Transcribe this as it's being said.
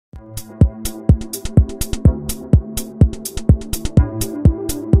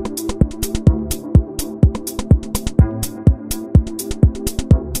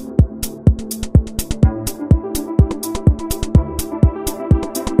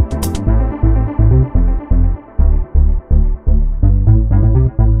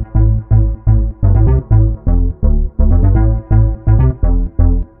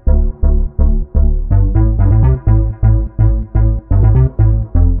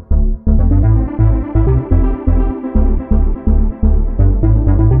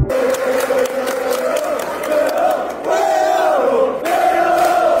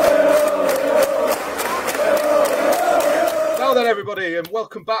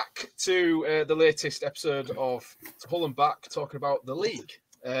welcome back to the latest episode of Hull and Back, talking about the league.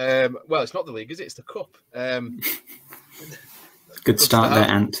 Well, it's not the league, is it? It's the Cup. Good start there,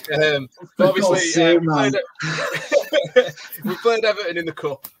 Ant. Obviously, we played Everton in the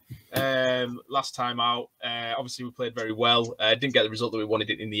Cup last time out. Obviously, we played very well. Didn't get the result that we wanted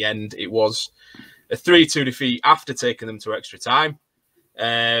in the end. It was a 3-2 defeat after taking them to extra time.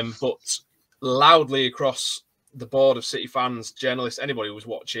 But loudly across the board of City fans, journalists, anybody who was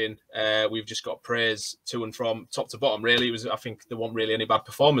watching, we've just got praise to and from, top to bottom, really. It was, I think there weren't really any bad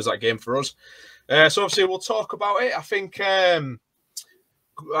performers that game for us. So obviously we'll talk about it. I think I'll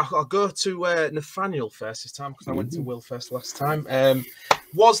go to Nathaniel first this time because I went to Will first last time.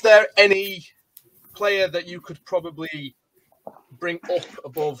 Was there any player that you could probably bring up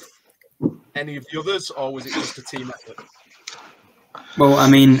above any of the others, or was it just a team effort? Well, I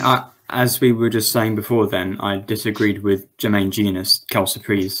mean, as we were just saying before then, I disagreed with Jermaine Genius, Cal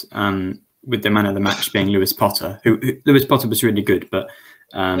Surprise, with the man of the match being Lewis Potter. Lewis Potter was really good, but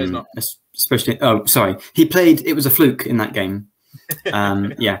especially, he played, it was a fluke in that game.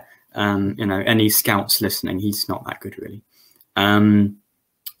 You know, any scouts listening, he's not that good, really.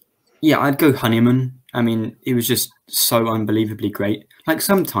 Yeah, I'd go Honeyman. I mean, he was just so unbelievably great. Like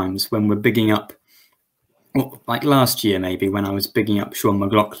sometimes when we're bigging up, well, like last year maybe when I was bigging up Sean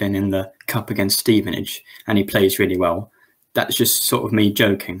McLaughlin in the Cup against Stevenage and he plays really well, that's just sort of me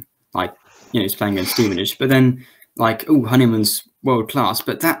joking. Like, you know, he's playing against Stevenage. But then like, oh, Honeyman's world class.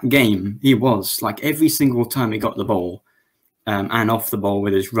 But that game, he was like every single time he got the ball and off the ball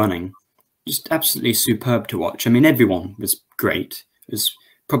with his running, just absolutely superb to watch. I mean, everyone was great. It was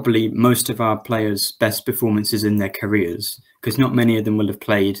probably most of our players' best performances in their careers because not many of them will have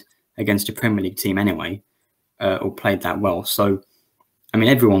played against a Premier League team anyway. Or played that well. So, I mean,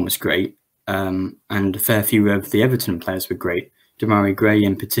 everyone was great. And a fair few of the Everton players were great. Demarai Gray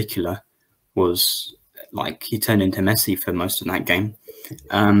in particular was like, he turned into Messi for most of that game.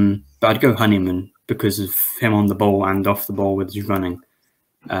 But I'd go Honeyman because of him on the ball and off the ball with his running.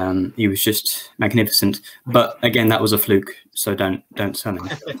 He was just magnificent. But again, that was a fluke. So don't sell him.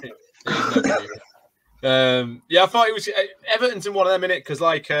 Yeah, I thought it was Everton's in one of them, innit? Because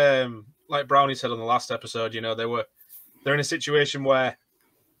like Brownie said on the last episode, you know, they're in a situation where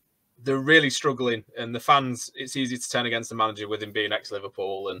they're really struggling, and the fans, it's easy to turn against the manager with him being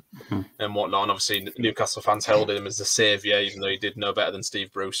ex-Liverpool and whatnot. And obviously, Newcastle fans held him as the saviour, even though he did know better than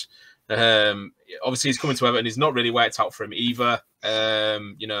Steve Bruce. Obviously, he's coming to Everton. He's not really worked out for him either.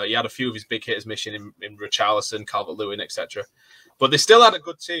 You know, he had a few of his big hitters missing in Richarlison, Calvert-Lewin, etc. But they still had a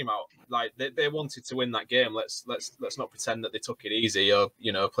good team out. Like they wanted to win that game. Let's not pretend that they took it easy or,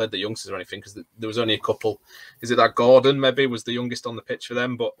 you know, played the youngsters or anything, because there was only a couple. Is it that Gordon maybe was the youngest on the pitch for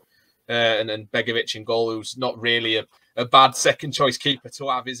them? But and then Begovic in goal, who's not really a bad second choice keeper to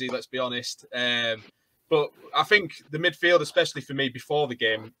have, is he? Let's be honest. But I think the midfield, especially for me before the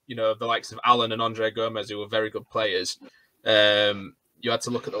game, you know, the likes of Allen and Andre Gomez, who were very good players. You had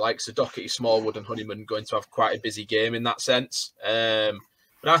to look at the likes of Doherty, Smallwood and Honeyman going to have quite a busy game in that sense.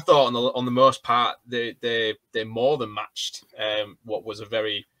 But I thought on the most part, they more than matched what was a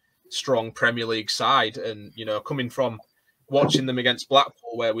very strong Premier League side. And, you know, coming from watching them against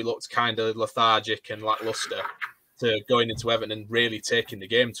Blackpool, where we looked kind of lethargic and lacklustre, to going into Everton and really taking the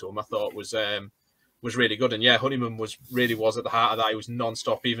game to them, I thought was really good. And yeah, Honeyman was at the heart of that. He was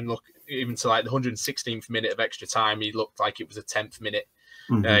non-stop, even to like the 116th minute of extra time. He looked like it was a 10th minute.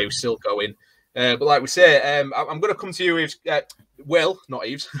 He was still going. But like we say, I'm going to come to you, Eves, Will, not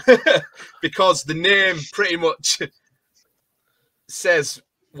Eves, because the name pretty much says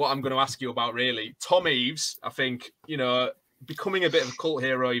what I'm going to ask you about, really. Tom Eves, I think, you know, becoming a bit of a cult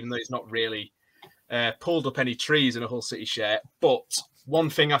hero, even though he's not really pulled up any trees in a Hull City shirt. But one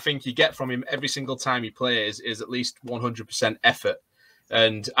thing I think you get from him every single time he plays is at least 100% effort.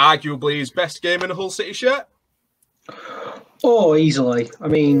 And arguably his best game in a Hull City shirt. Oh, easily. I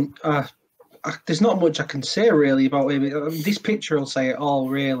mean, there's not much I can say really about him. This picture will say it all,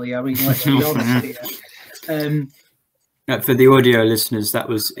 really. I mean, let's be honest here. For the audio listeners, that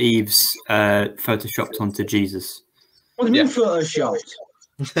was Eves photoshopped onto Jesus. What do you mean photoshopped?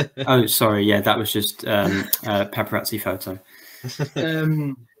 Oh, sorry. Yeah, that was just a paparazzi photo.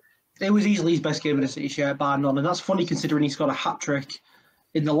 It was easily his best game in a City shirt, bar none, and that's funny considering he's got a hat trick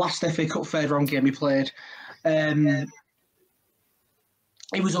in the last FA Cup third round game he played. It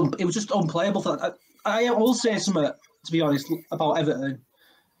was just unplayable. I will say something, to be honest, about Everton.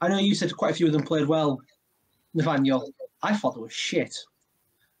 I know you said quite a few of them played well, Nathaniel. I thought they were shit.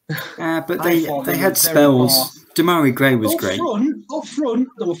 But they had spells. Demarai Gray was great. Up front,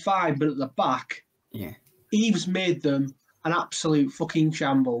 they were fine, but at the back, yeah, Eves made them an absolute fucking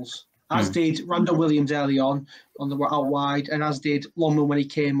shambles. As did Randall Williams early on the out wide, and as did Longman when he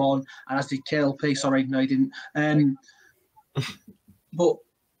came on, and as did KLP. Sorry, no, he didn't. But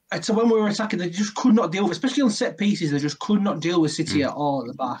so when we were attacking, they just could not deal with, especially on set pieces, they just could not deal with City at all at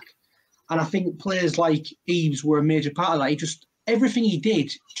the back. And I think players like Eves were a major part of that. He just, everything he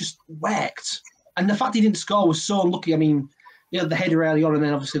did just worked. And the fact he didn't score was so unlucky. I mean, he had the header early on, and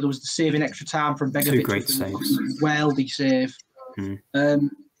then obviously there was the save in extra time from Begovic. 2 great saves. Worldy save.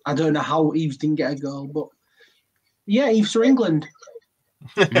 I don't know how Eves didn't get a goal, but yeah, Eves for England.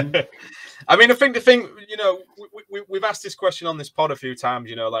 I mean, I think the thing, you know, we've asked this question on this pod a few times,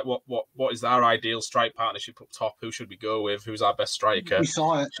 you know, like what is our ideal strike partnership up top? Who should we go with? Who's our best striker? We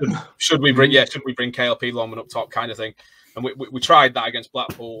saw it. Should we bring KLP Longman up top kind of thing? And we tried that against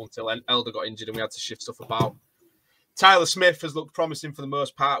Blackpool until Elder got injured and we had to shift stuff about. Tyler Smith has looked promising for the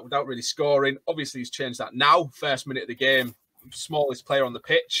most part without really scoring. Obviously, he's changed that now. First minute of the game, smallest player on the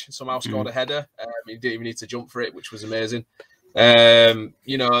pitch, somehow scored a header. He didn't even need to jump for it, which was amazing.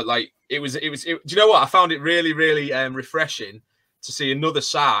 You know, like it was. Do you know what? I found it really, really refreshing to see another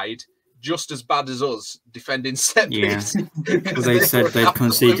side just as bad as us defending set piece. Because they said they'd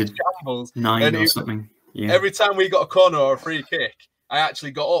conceded 9 or something. Yeah. Every time we got a corner or a free kick, I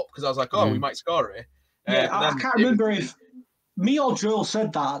actually got up because I was like, "Oh, we might score it." I can't remember if me or Joel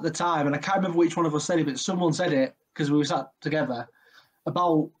said that at the time, and I can't remember which one of us said it, but someone said it because we were sat together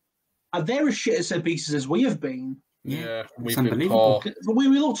about, are they as shit at set pieces as we have been? Yeah, it's unbelievable. But we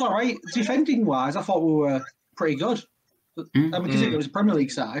looked all right. Defending wise, I thought we were pretty good. Because it was a Premier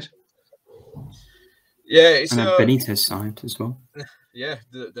League side. Yeah, it's and a Benitez side as well. Yeah,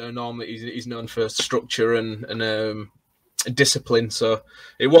 they're normally he's known for structure and discipline. So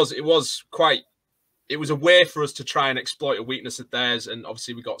it was a way for us to try and exploit a weakness of theirs, and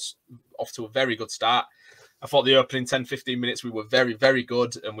obviously we got off to a very good start. I thought the opening 10-15 minutes we were very, very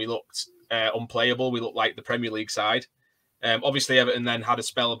good, and we looked unplayable. We looked like the Premier League side. Obviously, Everton then had a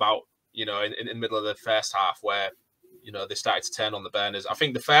spell about, you know, in the middle of the first half where, you know, they started to turn on the burners. I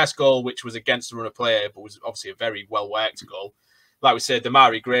think the first goal, which was against the run of play, but was obviously a very well-worked goal. Like we said,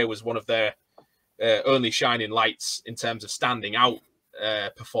 Damari Gray was one of their only shining lights in terms of standing out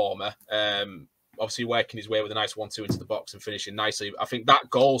performer. Obviously working his way with a nice 1-2 into the box and finishing nicely. I think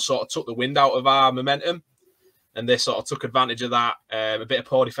that goal sort of took the wind out of our momentum, and they sort of took advantage of that. A bit of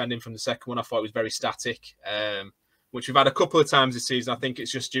poor defending from the second one. I thought it was very static, which we've had a couple of times this season. I think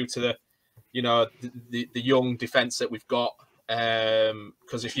it's just due to the, you know, the young defence that we've got.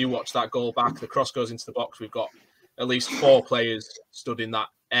 Because if you watch that goal back, the cross goes into the box. We've got at least 4 players stood in that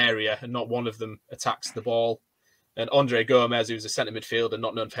area, and not one of them attacks the ball. And Andre Gomez, who's a centre midfielder,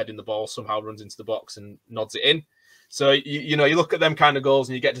 not known for heading the ball, somehow runs into the box and nods it in. So, you know, you look at them kind of goals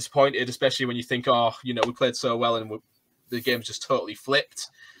and you get disappointed, especially when you think, oh, you know, we played so well and the game's just totally flipped.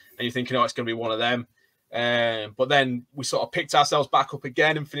 And you're thinking, oh, it's going to be one of them. But then we sort of picked ourselves back up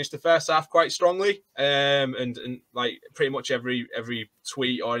again and finished the first half quite strongly. And like pretty much every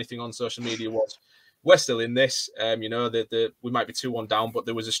tweet or anything on social media was, we're still in this. You know, we might be 2-1 down, but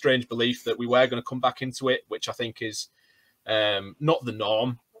there was a strange belief that we were going to come back into it, which I think is not the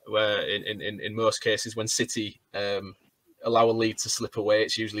norm. Where in most cases, when City allow a lead to slip away,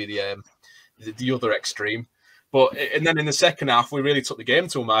 it's usually the other extreme. But and then in the second half, we really took the game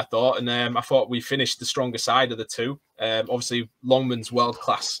to them, I thought, and I thought we finished the stronger side of the two. Obviously, Longman's world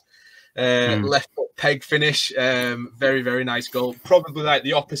class left foot peg finish, very, very nice goal. Probably like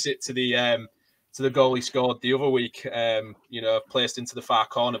the opposite to the goal he scored the other week. You know, placed into the far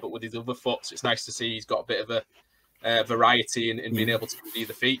corner, but with his other foot. So it's nice to see he's got a bit of a variety in being able to use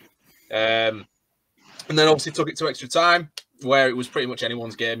the feet. And then obviously took it to extra time, where it was pretty much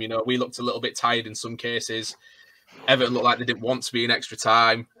anyone's game. You know, we looked a little bit tired in some cases. Everton looked like they didn't want to be in extra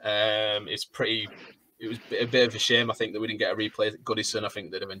time. It was a bit of a shame, I think, that we didn't get a replay at Goodison. I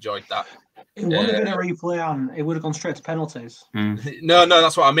think they'd have enjoyed that. It would have been a replay and it would have gone straight to penalties. No,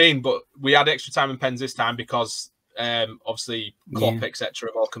 that's what I mean. But we had extra time and pens this time because obviously Klopp, etc.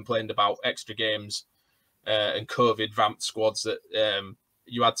 have all complained about extra games and COVID ramped squads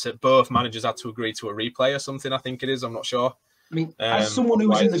that both managers had to agree to a replay or something. I think it is. I'm not sure. I mean, as someone who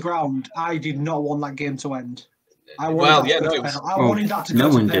was in the ground, I did not want that game to end. I wanted that to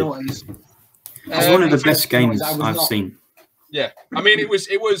go to penalties. It was one of the best games I've seen. Yeah, I mean, it was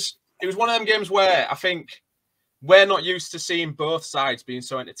one of them games where I think we're not used to seeing both sides being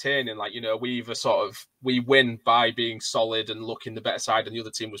so entertaining. Like, you know, we win by being solid and looking the better side, and the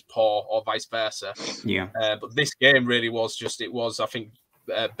other team was poor, or vice versa. Yeah. But this game really was just. I think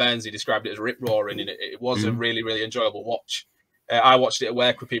Burnsley described it as rip roaring, and it was a really, really enjoyable watch. I watched it at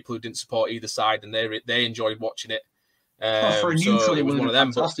work with people who didn't support either side, and they enjoyed watching it. For a So neutral, it was was one a of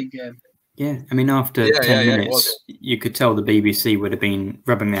them. fantastic game. Yeah, I mean, after Yeah, 10 yeah, it minutes, was. you could tell the BBC would have been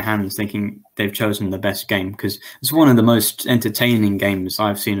rubbing their hands thinking they've chosen the best game, because it's one of the most entertaining games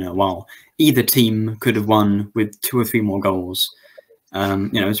I've seen in a while. Either team could have won with 2 or 3 more goals.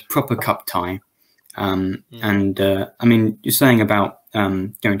 It's a proper cup tie. And I mean, you're saying about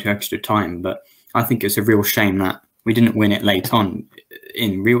going to extra time, but I think it's a real shame that we didn't win it late on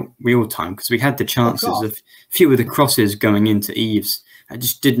in real time, because we had the chances of few of the crosses going into Eves. I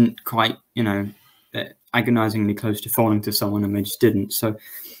just didn't quite, agonizingly close to falling to someone, and they just didn't. So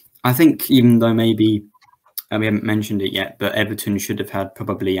I think, even though maybe we haven't mentioned it yet, but Everton should have had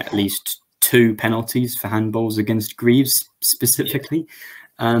probably at least 2 penalties for handballs against Greaves specifically.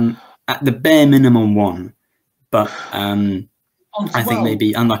 At the bare minimum 1, but I think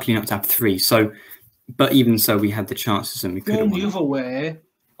maybe unlucky not to have 3. So, but even so, we had the chances and we could have won. The other way,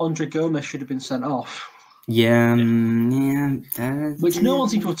 Andre Gomez should have been sent off. Yeah, Which no one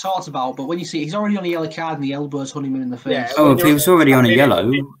seems to have talked about, but when you see he's already on a yellow card and the elbow's hunting him in the face. Yeah, if he was already on a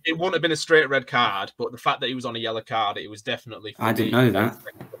yellow, it wouldn't have been a straight red card. But the fact that he was on a yellow card, it was definitely. I didn't know that.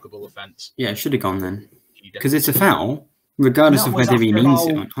 Bookable offence. Yeah, it should have gone then, because it's a foul, regardless of whether he means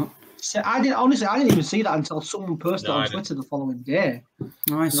it or not. So I didn't even see that until someone posted it on Twitter the following day.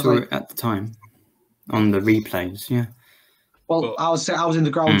 I saw it at the time on the replays. Yeah. Well, I was in the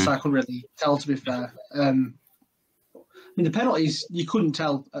ground, so I couldn't really tell, to be fair. I mean, the penalties, you couldn't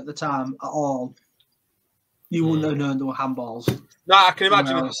tell at the time at all. You wouldn't have known there were handballs. No, I can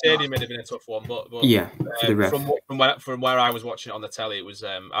imagine in the stadium it'd have been a tough one, but yeah, for the ref. From where I was watching it on the telly, it was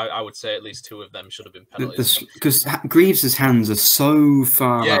I would say at least 2 of them should have been penalties. Because Greaves' hands are so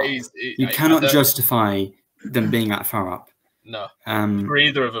far up, you cannot justify them being that far up. No, for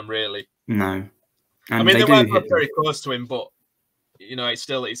either of them really. No, and I mean they weren't very close to him, but it's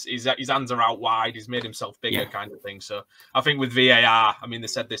still his hands are out wide. He's made himself bigger, kind of thing. So I think with VAR, I mean they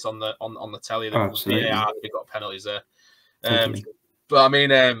said this on the telly that VAR they got penalties there. But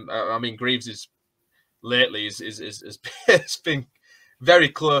I mean Greaves is lately has been very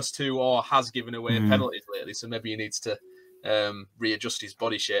close to or has given away penalties lately. So maybe he needs to readjust his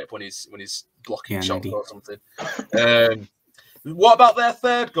body shape when he's blocking shots or something. What about their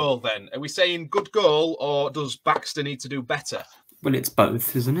third goal then? Are we saying good goal, or does Baxter need to do better? Well, it's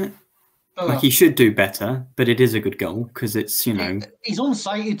both, isn't it? Like, he should do better, but it is a good goal because it's, he's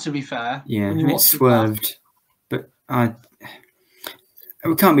unsighted, to be fair. Yeah, it's swerved. But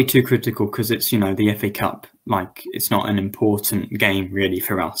we can't be too critical because it's, the FA Cup. Like, it's not an important game really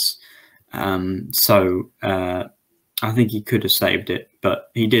for us. So I think he could have saved it,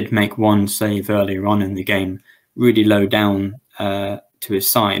 but he did make one save earlier on in the game, really low down to his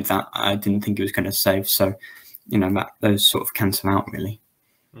side that I didn't think he was going to save. So, those sort of cancel out really.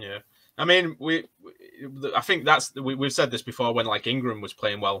 Yeah, I mean, I think we've said this before when like Ingram was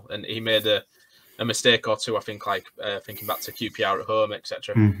playing well and he made a mistake or 2. I think thinking back to QPR at home,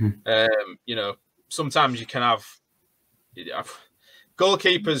 etc. Sometimes you can have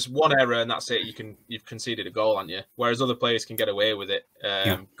goalkeepers 1 error and that's it. You've conceded a goal, haven't you? Whereas other players can get away with it.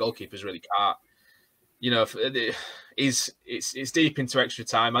 Goalkeepers really can't. It's deep into extra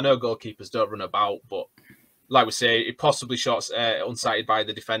time. I know goalkeepers don't run about, but like we say, it possibly shots unsighted by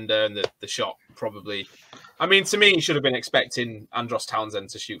the defender, and the shot probably. I mean, to me, he should have been expecting Andros Townsend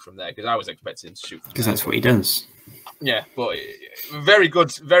to shoot from there because I was expecting him to shoot from there. Because that's what he does. Yeah, but very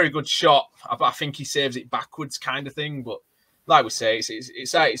good shot. I think he saves it backwards, kind of thing. But like we say,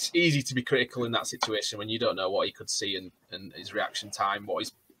 it's easy to be critical in that situation when you don't know what he could see and his reaction time, what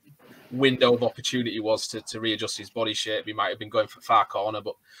his window of opportunity was to readjust his body shape. He might have been going for far corner,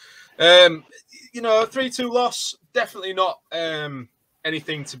 but 3-2 loss, definitely not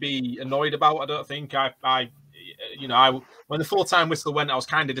anything to be annoyed about. I don't think when the full-time whistle went, I was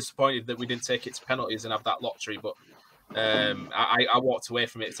kind of disappointed that we didn't take it to penalties and have that lottery, but I walked away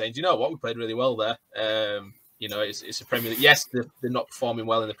from it saying, do you know what, we played really well there. It's a Premier League. Yes, they're not performing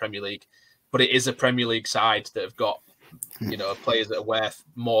well in the Premier League, but it is a Premier League side that have got players that are worth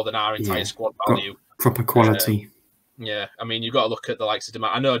more than our entire squad value. Proper quality. Yeah, I mean, you've got to look at the likes of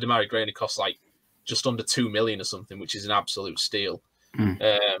I know Damari Gray costs like just under 2 million or something, which is an absolute steal.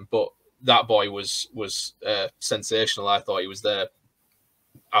 But that boy was sensational. I thought he was there.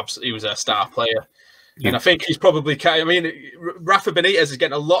 He was a star player. Yeah. And I think he's probably. I mean, Rafa Benitez is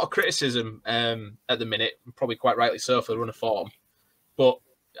getting a lot of criticism at the minute, probably quite rightly so for the run of form. But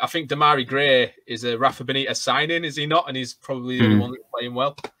I think Damari Gray is a Rafa Benitez signing, is he not? And he's probably the only one that's playing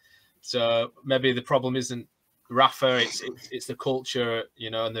well. So maybe the problem isn't Rafa, it's the culture,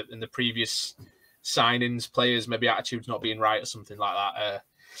 and the previous signings, players, maybe attitude's not being right or something like that.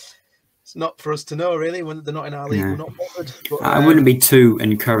 it's not for us to know, really. When they're not in our league, we're not bothered. But, I wouldn't be too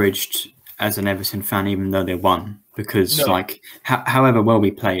encouraged as an Everton fan, even though they won, because like however well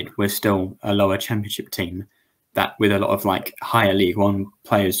we played, we're still a lower Championship team that with a lot of like higher League One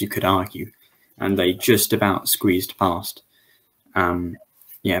players, you could argue, and they just about squeezed past.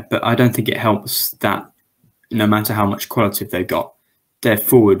 Yeah, but I don't think it helps that no matter how much quality they've got, their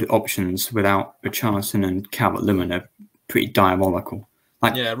forward options without Richarlison and Calvert-Lewin are pretty diabolical.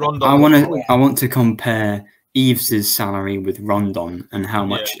 Like, Rondon. I want to compare Eves' salary with Rondon and how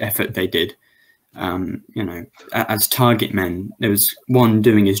much effort they did. You know, as target men, there was one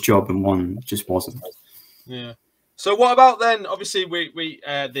doing his job and one just wasn't. Yeah. So what about then? Obviously,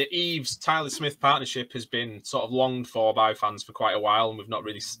 the Eves Tyler Smith partnership has been sort of longed for by fans for quite a while, and we've not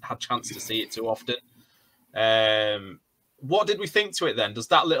really had a chance to see it too often. What did we think to it then? Does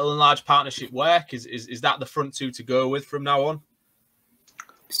that little and large partnership work? Is that the front two to go with from now on?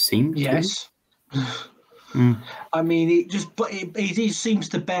 Yes. I mean, it seems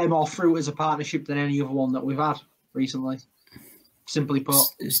to bear more fruit as a partnership than any other one that we've had recently. Simply put,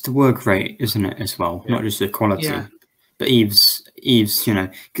 it's the work rate, isn't it, as well? Not just the quality. Yeah. But Eves, you know,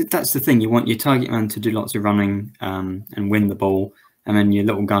 cause that's the thing. You want your target man to do lots of running and win the ball, and then your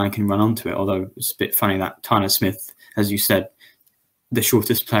little guy can run onto it. Although it's a bit funny that Tyler Smith, as you said, the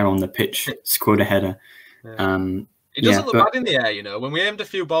shortest player on the pitch, scored a header. Yeah. He doesn't look bad in the air, you know. When we aimed a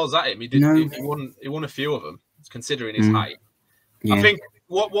few balls at him, he won a few of them, considering his height. Yeah. I think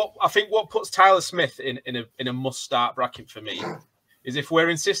what puts Tyler Smith in a must-start bracket for me is if we're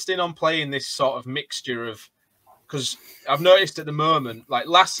insisting on playing this sort of mixture of, because I've noticed at the moment, like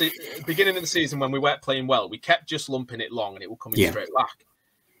beginning of the season when we weren't playing well, we kept just lumping it long and it would come in straight back.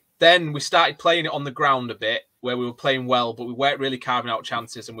 Then we started playing it on the ground a bit where we were playing well, but we weren't really carving out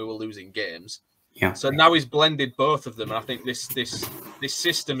chances and we were losing games. Yeah. So now he's blended both of them, and I think this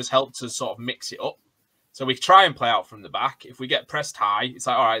system has helped to sort of mix it up. So we try and play out from the back. If we get pressed high, it's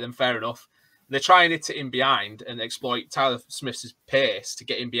like, all right, then fair enough. They try and hit it in behind and exploit Tyler Smith's pace to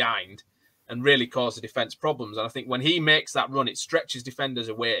get in behind and really cause the defence problems. And I think when he makes that run, it stretches defenders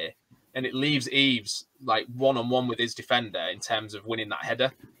away and it leaves Eves like one-on-one with his defender in terms of winning that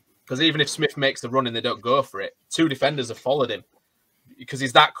header. Because even if Smith makes the run and they don't go for it, two defenders have followed him because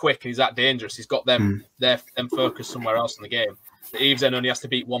he's that quick and he's that dangerous. He's got them focused somewhere else in the game. The Eves then only has to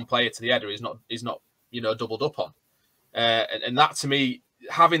beat one player to the header. He's not doubled up on. And that, to me,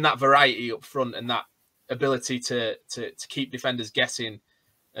 having that variety up front and that ability to keep defenders guessing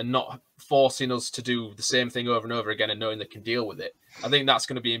and not forcing us to do the same thing over and over again and knowing they can deal with it, I think that's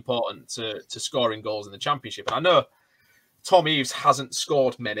going to be important to scoring goals in the Championship. And I know Tom Eves hasn't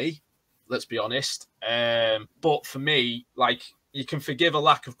scored many, let's be honest. But for me, like, you can forgive a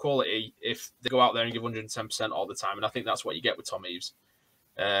lack of quality if they go out there and give 110% all the time. And I think that's what you get with Tom Eves.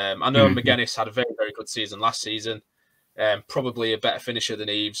 I know McGuinness had a very, very good season last season. Probably a better finisher than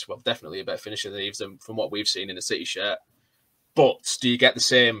Eves. Well, definitely a better finisher than Eves from what we've seen in the City shirt. But do you get the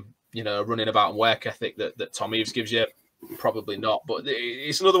same, running about and work ethic that Tom Eves gives you? Probably not. But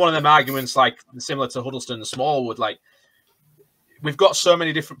it's another one of them arguments, like similar to Huddleston and Smallwood. Like, we've got so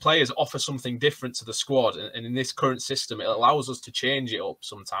many different players that offer something different to the squad. And in this current system, it allows us to change it up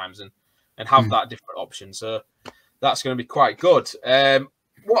sometimes and have that different option. So that's going to be quite good.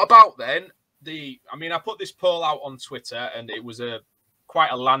 What about then I put this poll out on Twitter and it was quite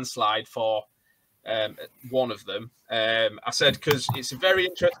a landslide for one of them. I said, because it's a very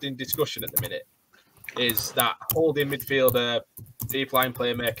interesting discussion at the minute, is that holding midfielder, deep line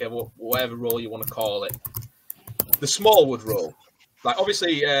playmaker, whatever role you want to call it, the Smallwood role. Like,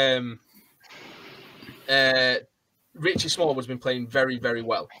 obviously, Richie Smallwood's been playing very, very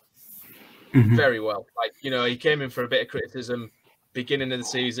well. Very well. Like, he came in for a bit of criticism beginning of the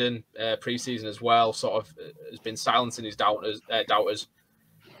season, pre-season as well, sort of has been silencing his doubters.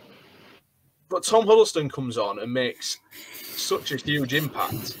 But Tom Huddleston comes on and makes such a huge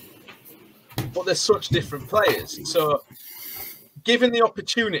impact. But they're such different players. So, given the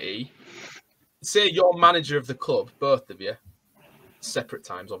opportunity, say you're manager of the club, both of you, separate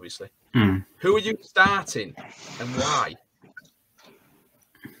times, obviously. Who are you starting and why?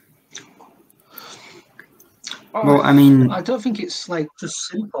 Well, I mean, I don't think it's like just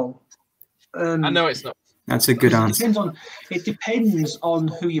simple. I know it's not. That's a good answer. It depends on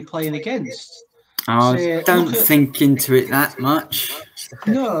who you're playing against. I don't think into it that much.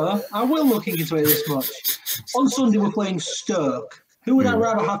 No, I will look into it this much. On Sunday, we're playing Stoke. Who would I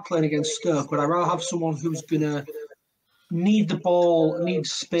rather have playing against Stoke? Would I rather have someone who's going to need the ball, need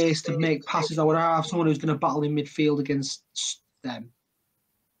space to make passes, or would I have someone who's going to battle in midfield against them?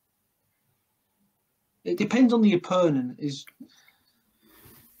 It depends on the opponent.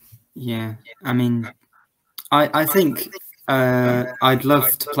 Yeah, I mean, I think I'd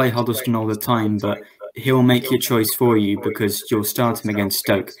love to play Huddleston all the time, but he'll make your choice for you because you'll start him against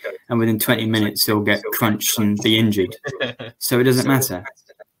Stoke, and within 20 minutes he'll get crunched and be injured. So it doesn't matter.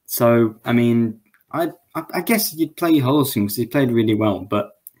 So I mean, I guess you'd play Huddleston because he played really well,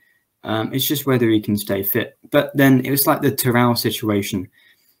 but it's just whether he can stay fit. But then it was like the Terrell situation.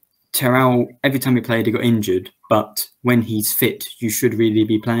 Terrell, every time he played, he got injured, but when he's fit, you should really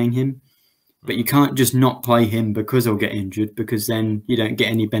be playing him. But you can't just not play him because he'll get injured, because then you don't get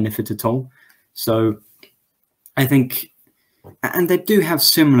any benefit at all. So I think, and they do have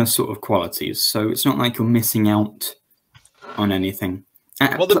similar sort of qualities, so it's not like you're missing out on anything.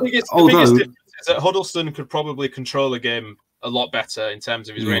 Well, the biggest difference is that Huddleston could probably control a game a lot better in terms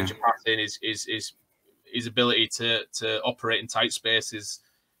of his range of passing, his ability to operate in tight spaces,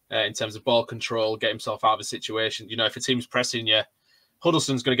 in terms of ball control, get himself out of a situation. You know, if a team's pressing you,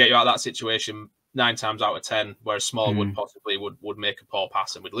 Huddleston's going to get you out of that situation 9 times out of 10, whereas Smallwood possibly would make a poor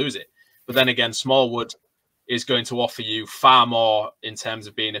pass and would lose it. But then again, Smallwood is going to offer you far more in terms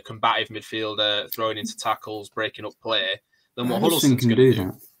of being a combative midfielder, throwing into tackles, breaking up play, than what Huddleston can do.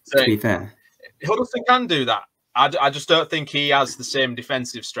 That, to be fair, Huddleston can do that. I just don't think he has the same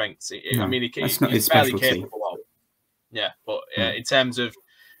defensive strengths. I mean, he's fairly capable of. Yeah, but in terms of,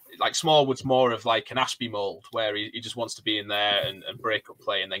 like, Smallwood's more of like an Ashby mould, where he just wants to be in there and break up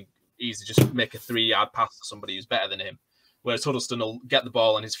play and then easily just make a 3-yard pass to somebody who's better than him. Whereas Huddleston will get the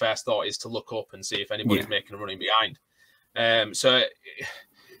ball and his first thought is to look up and see if anybody's making a running behind. So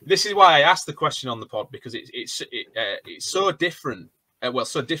this is why I asked the question on the pod, because it's so different,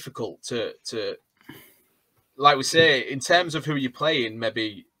 so difficult to, like we say, in terms of who you're playing,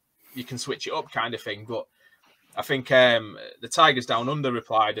 maybe you can switch it up kind of thing, but I think the Tigers Down Under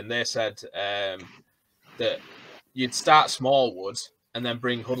replied, and they said that you'd start Smallwood and then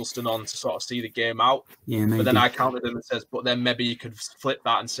bring Huddleston on to sort of see the game out. Yeah, maybe. But then I countered them and says, but then maybe you could flip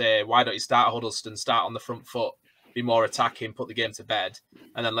that and say, why don't you start Huddleston, start on the front foot, be more attacking, put the game to bed,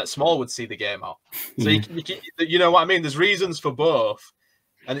 and then let Smallwood see the game out. So you know what I mean? There's reasons for both,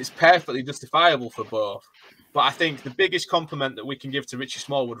 and it's perfectly justifiable for both. But I think the biggest compliment that we can give to Richie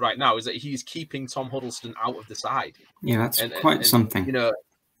Smallwood right now is that he's keeping Tom Huddleston out of the side. Yeah, that's quite something. You know,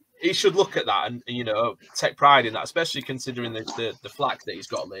 he should look at that and you know, take pride in that, especially considering the flack that he's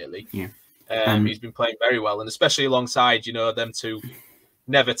got lately. Yeah, he's been playing very well, and especially alongside, you know, them two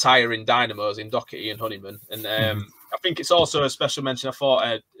never tiring dynamos in Doherty and Honeyman. And I think it's also a special mention. I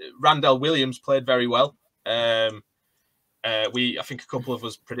thought Randell Williams played very well. I think a couple of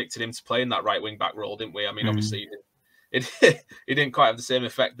us predicted him to play in that right wing back role, didn't we? I mean, obviously, he didn't quite have the same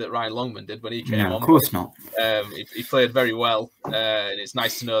effect that Ryan Longman did when he came on. Of course not. He played very well, and it's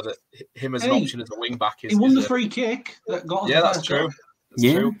nice to know that him as an option as a wing back is. He won the free kick that got. Yeah, that's true.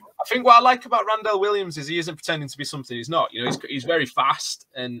 That's true. I think what I like about Randell Williams is he isn't pretending to be something he's not. You know, he's very fast,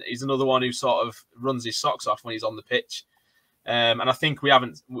 and he's another one who sort of runs his socks off when he's on the pitch. And I think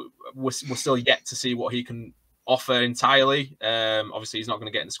we're still yet to see what he can offer entirely. Obviously, he's not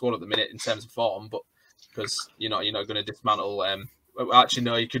going to get in the squad at the minute in terms of form, but because you're not going to dismantle. Actually,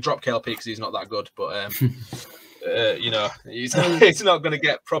 no, you could drop KLP because he's not that good, but you know, he's not going to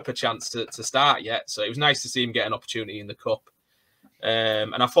get proper chance to start yet. So it was nice to see him get an opportunity in the cup.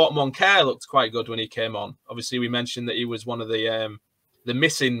 And I thought Moncur looked quite good when he came on. Obviously, we mentioned that he was one of the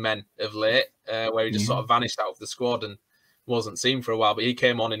missing men of late, where he just sort of vanished out of the squad and wasn't seen for a while. But he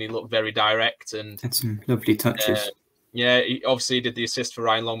came on and he looked very direct and had some lovely touches. He obviously did the assist for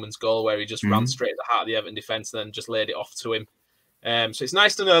Ryan Longman's goal, where he just ran straight at the heart of the Everton defence and then just laid it off to him. So it's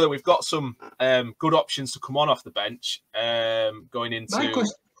nice to know that we've got some good options to come on off the bench going into.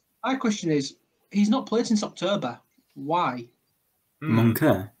 My question is, he's not played since October. Why?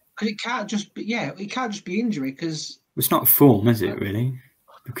 Moncur? Because it can't just be injury. Because it's not form, is it really?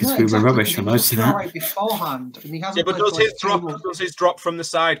 Because we were rubbish on most of that. Right beforehand, and he hasn't. Yeah, but does his drop from the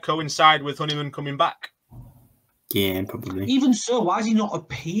side coincide with Honeyman coming back? Yeah, probably. Even so, why has he not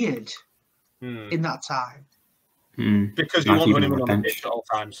appeared in that time? Because you want Honeyman on the pitch at all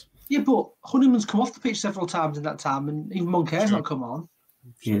times. Yeah, but Honeyman's come off the pitch several times in that time, and even Moncur's not come on.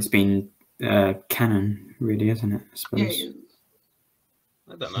 Yeah, it's been canon, really, isn't it? I suppose. Yeah.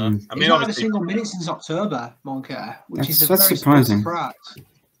 I don't know. I mean, he's not had a single minute since October, Moncur, which is that's surprising. Surprise.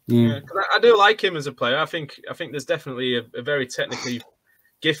 Yeah, I do like him as a player. I think there's definitely a very technically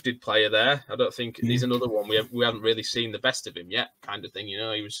gifted player there. I don't think he's another one we haven't really seen the best of him yet, kind of thing. You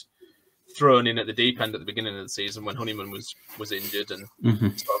know, he was thrown in at the deep end at the beginning of the season when Honeyman was injured and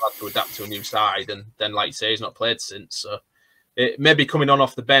sort of had to adapt to a new side. And then, like you say, he's not played since. So maybe coming on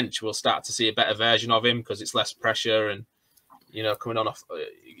off the bench, we'll start to see a better version of him because it's less pressure and You know, coming on off,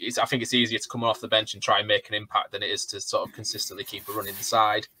 I think it's easier to come off the bench and try and make an impact than it is to sort of consistently keep a running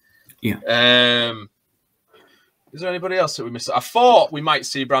side. Yeah. Is there anybody else that we missed? I thought we might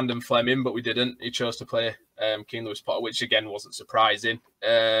see Brandon Fleming, but we didn't. He chose to play King Lewis Potter, which again wasn't surprising.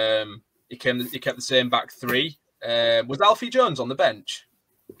 He kept the same back three. Was Alfie Jones on the bench?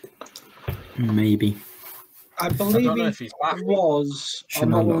 Maybe. I believe I don't know if he's back. Was. I'm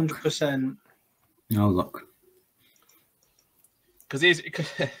not 100%. No, look. Because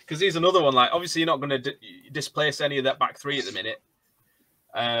he's another one. Like, obviously, you're not going to displace any of that back three at the minute.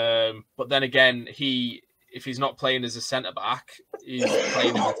 But then again, if he's not playing as a centre back, he's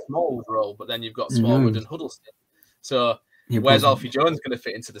playing in a Smallwood role. But then you've got Smallwood and Huddleston. So where's Alfie Jones going to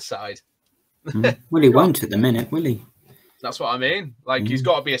fit into the side? Well, he won't at the minute, will he? That's what I mean. Like, he's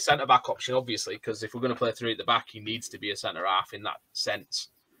got to be a centre back option, obviously, because if we're going to play three at the back, he needs to be a centre half in that sense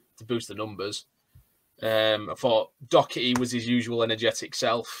to boost the numbers. I thought Doherty was his usual energetic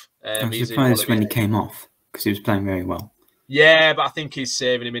self. I was surprised when he came off because he was playing very well. Yeah, but I think he's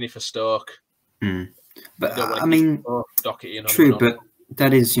saving him in for Stoke. But I mean, Doherty true, but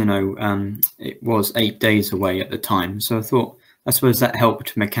that is, you know, it was 8 days away at the time. So I suppose that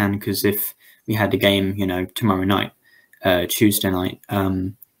helped McCann, because if we had a game, you know, tomorrow night, Tuesday night,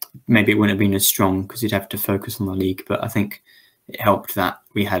 maybe it wouldn't have been as strong because he'd have to focus on the league. But I think it helped that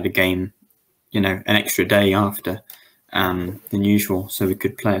we had a game, you know, an extra day after than usual, so we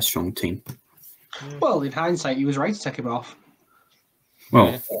could play a strong team. Well, in hindsight, he was right to take him off.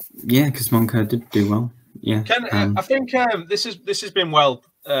 Well, yeah, because Monco did do well. Yeah, I think this has been well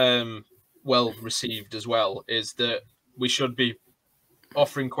received as well. Is that we should be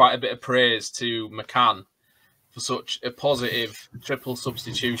offering quite a bit of praise to McCann for such a positive triple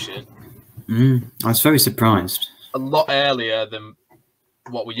substitution. I was very surprised. A lot earlier than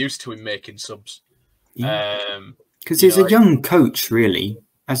what we're used to him making subs. Because he's a young coach, really,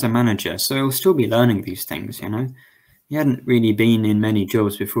 as a manager, so he'll still be learning these things, you know. He hadn't really been in many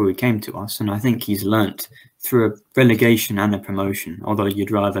jobs before he came to us, and I think he's learnt through a relegation and a promotion, although you'd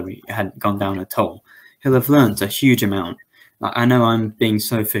rather he had gone down a toll. He'll have learnt a huge amount. I know I'm being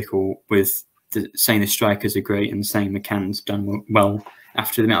so fickle with saying the strikers are great and saying McCann's done well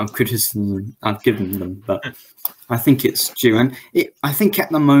after the amount of criticism I've given them, but I think it's due. And I think at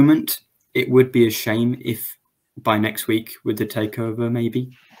the moment it would be a shame if by next week with the takeover,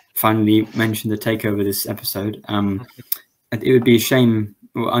 maybe finally mention the takeover this episode. It would be a shame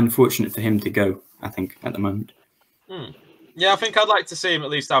or unfortunate for him to go, I think, at the moment. Yeah, I think I'd like to see him at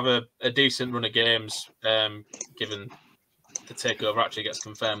least have a decent run of games, given the takeover actually gets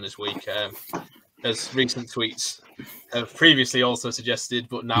confirmed this week. As recent tweets have previously also suggested,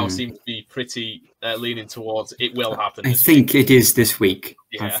 but now seem to be pretty leaning towards it will happen. I think it is this week.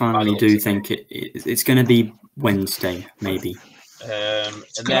 Yeah, I finally do think it's going to be Wednesday, maybe.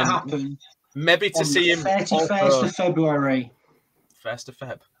 It's going to happen. Maybe to see him 31st of February. 1st of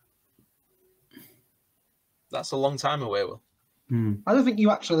Feb. That's a long time away, Will. I don't think you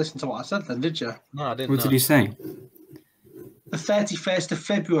actually listened to what I said then, did you? No, I didn't. What did you say? The 31st of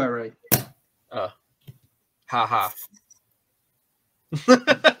February. Oh. Ha ha.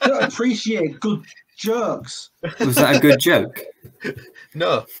 I don't appreciate good jokes. Was that a good joke?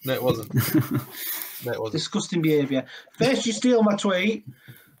 No, it wasn't. No, it wasn't. Disgusting behaviour. First you steal my tweet,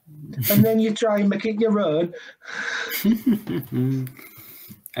 and then you try and make it your own.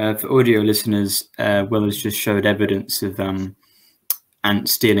 For audio listeners, Will has just showed evidence of Ant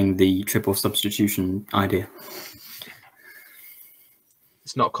stealing the triple substitution idea.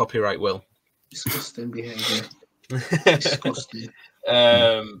 It's not copyright, Will. Disgusting behaviour. Disgusting.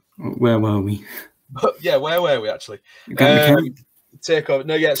 Where were we? Yeah, where were we actually? Takeover.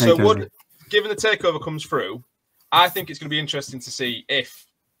 No, yeah. Takeover. So, given the takeover comes through, I think it's going to be interesting to see if,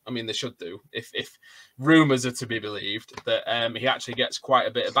 I mean, they should do, if rumours are to be believed, that he actually gets quite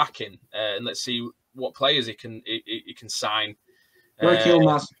a bit of backing, and let's see what players he can sign. Correct,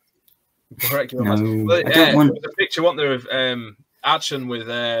 Yilmaz. No, But, I don't want a picture, wasn't there, of Action with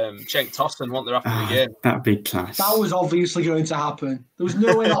Cenk Tosun, wasn't there, after the game? That'd be class. That was obviously going to happen. There was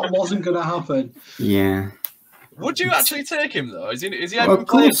no way that wasn't going to happen. Yeah. Would you actually take him though? Is he even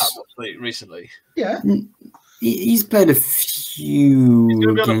played that much recently? Yeah. He's played a few. He's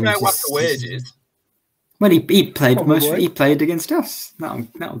going to be on a fair games whack of wages. Well, he played Probably. He played against us.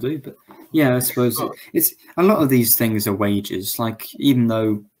 That'll do. But yeah, I suppose it's a lot of these things are wages. Like, even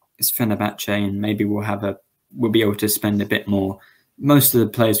though it's Fenerbahce and maybe we'll be able to spend a bit more. Most of the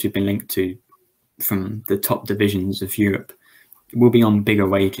players we've been linked to from the top divisions of Europe will be on bigger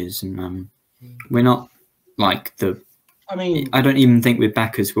wages, and we're not like I don't even think with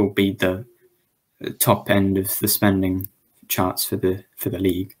backers will be the top end of the spending charts for the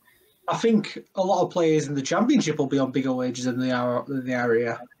league. I think a lot of players in the Championship will be on bigger wages than they are in the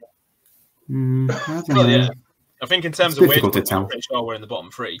area. I don't Well, know. yeah. I think in terms It's of wage, difficult to I'm tell. pretty sure we're in the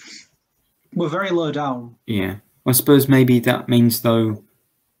bottom 3. We're very low down. Yeah, I suppose maybe that means though,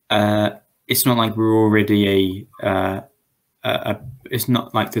 it's not like we're already it's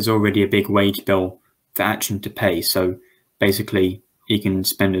not like there's already a big wage bill for Action to pay. So basically, he can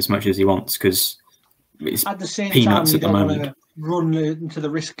spend as much as he wants because it's At the same peanuts time, you at the don't want moment. to run into the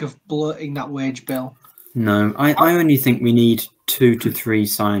risk of bloating that wage bill. No, I only think we need 2 to 3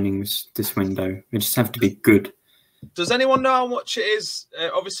 signings this window. They just have to be good. Does anyone know how much it is?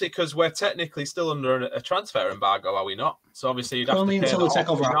 Obviously, because we're technically still under a transfer embargo, are we not? So obviously, you'd have Only to pay until the that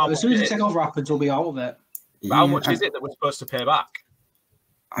off. takeover Do you know how happens. As much soon as it the is? takeover happens, we'll be out of it. But how much is it that we're supposed to pay back?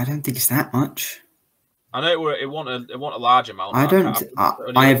 I don't think it's that much. I know it want a large amount. I don't.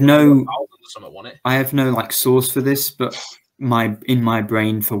 Only I have like no. 1,000 or something, wasn't it? I have no like source for this, but in my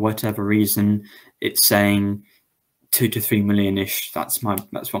brain, for whatever reason, it's saying 2 to 3 million ish. That's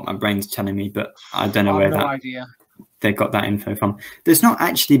what my brain's telling me, but I don't know I where have no idea. they got that info from. There's not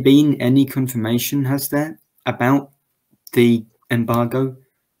actually been any confirmation, has there, about the embargo,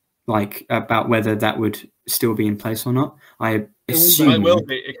 like about whether that would still be in place or not? I assume It will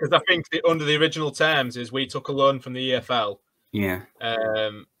be, because I think under the original terms is we took a loan from the EFL, yeah,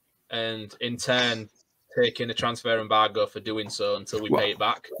 and in turn taking a transfer embargo for doing so until we pay it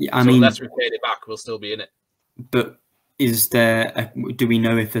back. Yeah, I so mean, unless we paid it back, we'll still be in it. But is there? Do we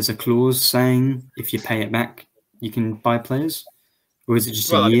know if there's a clause saying if you pay it back, you can buy players, or is it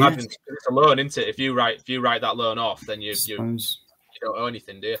just a year? I'd imagine it's a loan, isn't it? If you write that loan off, then you don't owe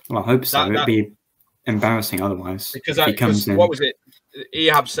anything, do you? Well, I hope so. It'd be embarrassing otherwise. Because if he comes in. What was it?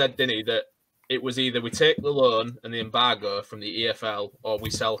 THAB said, didn't he, that it was either we take the loan and the embargo from the EFL, or we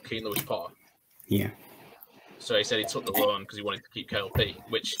sell Keane Lewis Potter. Yeah. So he said he took the loan because he wanted to keep KLP,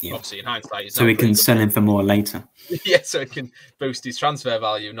 which obviously in hindsight is so he can sell him for more later. Yeah, so it can boost his transfer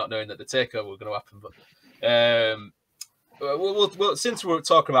value, not knowing that the takeover was going to happen. But we'll since we're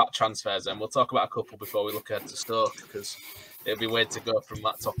talking about transfers, then we'll talk about a couple before we look ahead to Stoke, because it'll be weird to go from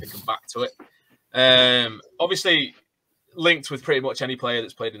that topic and back to it. Obviously, linked with pretty much any player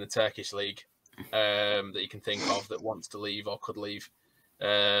that's played in the Turkish league that you can think of that wants to leave or could leave.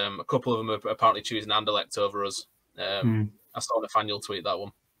 A couple of them are apparently choosing Anderlecht over us. I saw Nathaniel tweet that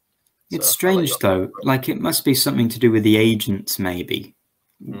one. It's strange though. Like it must be something to do with the agents, maybe.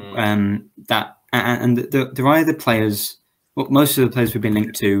 That and there are either players. Well, most of the players we've been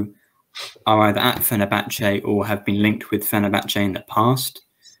linked to are either at Fenerbahce or have been linked with Fenerbahce in the past.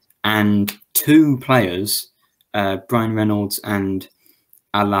 And 2 players, Brian Reynolds and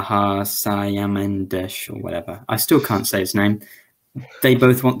Allaha Sayamendesh or whatever. I still can't say his name. They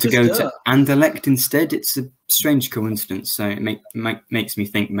both want to go to Anderlecht instead. It's a strange coincidence. So it makes me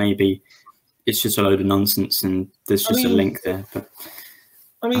think maybe it's just a load of nonsense and there's just a link there. But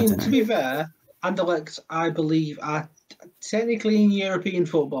I mean, to be fair, Anderlecht, I believe, are technically in European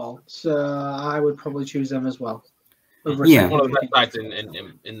football. So I would probably choose them as well. Yeah. One of the best sides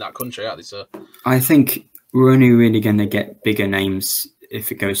in that country, aren't they? So I think we're only really going to get bigger names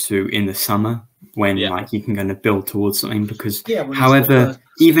if it goes through in the summer, when like you can kind of build towards something. Because however,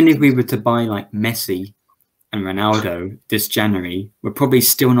 even if we were to buy like Messi and Ronaldo this January, we're probably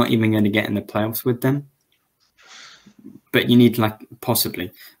still not even going to get in the playoffs with them. But you need like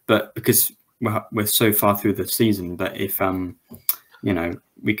possibly, but because we're so far through the season. But if you know,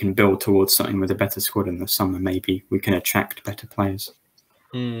 we can build towards something with a better squad in the summer, maybe we can attract better players.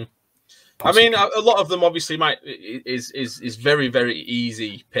 I mean, a lot of them obviously is very, very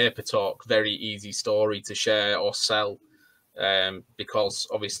easy paper talk, very easy story to share or sell, because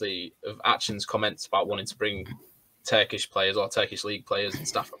obviously of Action's comments about wanting to bring Turkish players or Turkish league players and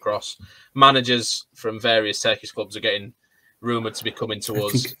staff across. Managers from various Turkish clubs are getting rumoured to be coming to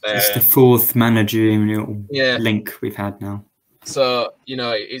us. It's the 4th managerial link we've had now. So, you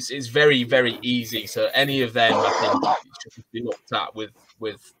know, it's very, very easy. So any of them, I think, should be looked at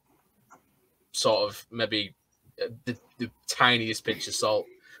with sort of maybe the tiniest pinch of salt.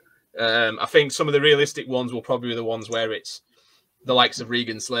 I think some of the realistic ones will probably be the ones where it's the likes of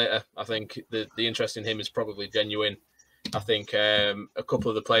Regan Slater. I think the interest in him is probably genuine. I think a couple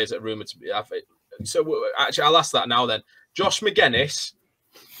of the players that are rumoured to be... So actually, I'll ask that now then. Josh McGuinness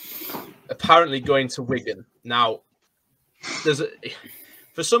apparently going to Wigan. Now,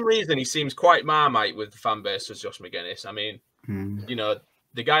 for some reason, he seems quite Marmite with the fan base as Josh McGuinness. I mean, you know,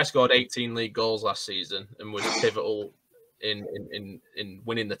 the guy scored 18 league goals last season and was pivotal in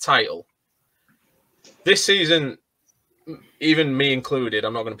winning the title. This season, even me included,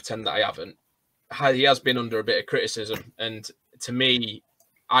 I'm not going to pretend that I haven't. he has been under a bit of criticism, and to me,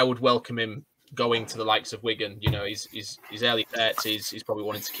 I would welcome him going to the likes of Wigan. You know, he's early 30s. He's probably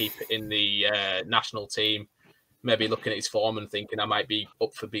wanting to keep it in the national team. Maybe looking at his form and thinking I might be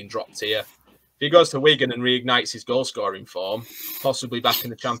up for being dropped here. If he goes to Wigan and reignites his goal scoring form, possibly back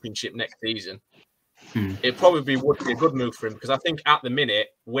in the Championship next season, it probably would be a good move for him, because I think at the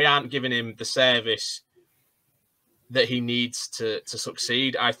minute we aren't giving him the service that he needs to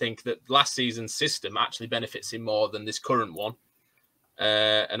succeed. I think that last season's system actually benefits him more than this current one.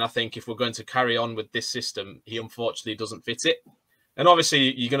 And I think if we're going to carry on with this system, he unfortunately doesn't fit it. And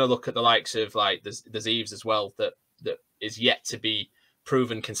obviously, you're going to look at the likes of like there's Eves as well that is yet to be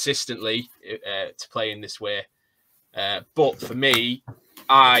proven consistently to play in this way. But for me,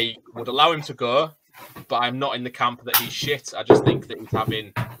 I would allow him to go, but I'm not in the camp that he's shit. I just think that he's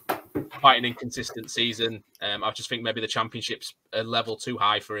having quite an inconsistent season. I just think maybe the Championship's a level too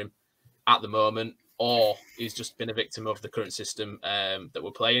high for him at the moment, or he's just been a victim of the current system that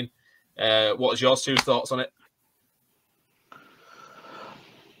we're playing. What is your two thoughts on it?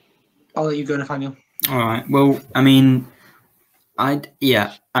 I'll let you go, Nathaniel. All right. Well, I mean,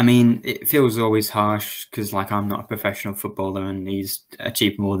 it feels always harsh because, like, I'm not a professional footballer and he's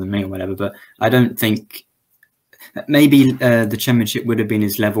achieved more than me or whatever. But I don't think maybe the Championship would have been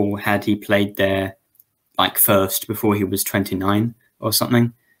his level had he played there like first before he was 29 or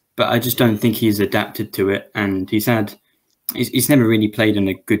something. But I just don't think he's adapted to it, and he's never really played in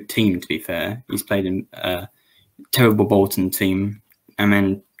a good team. To be fair, he's played in a terrible Bolton team and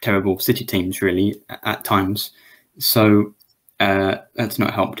then terrible City teams really at times. So that's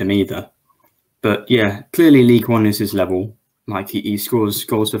not helped him either. But yeah, clearly League One is his level. Like he scores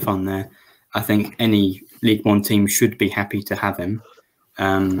goals for fun there. I think any League One team should be happy to have him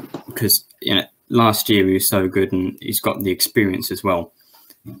because last year he was so good and he's got the experience as well.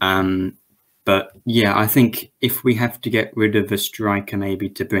 But yeah, I think if we have to get rid of a striker, maybe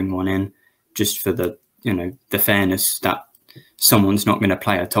to bring one in, just for the the fairness that someone's not going to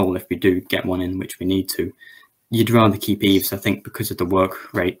play at all if we do get one in, which we need to. You'd rather keep Eves, I think, because of the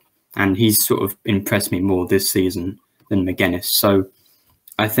work rate, and he's sort of impressed me more this season than McGuinness. So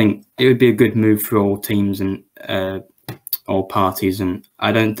I think it would be a good move for all teams and all parties, and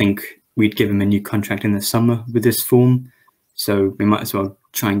I don't think we'd give him a new contract in the summer with this form. So we might as well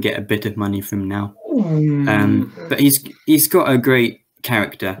try and get a bit of money from him now. But he's got a great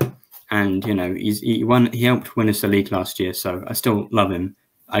character, and he helped win us the league last year. So I still love him.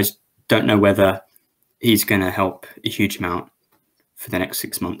 I just don't know whether he's going to help a huge amount for the next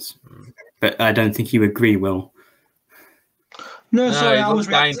 6 months. But I don't think you agree, Will. No, sorry, I was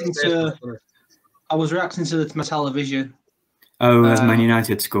reacting to my television. Oh, as Man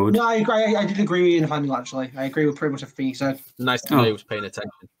United scored. No, I agree. I did agree with you, Nathaniel, actually. I agree with pretty much everything you said. Nice to know he was paying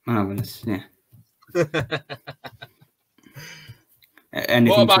attention. Oh, yeah.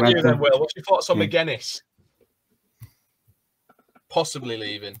 What about you then, Will? What's your thoughts on McGuinness? Possibly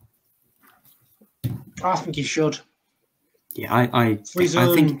leaving. I think he should. Yeah, I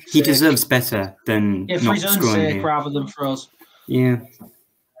think he deserves better than for his own sake rather than for us. Yeah.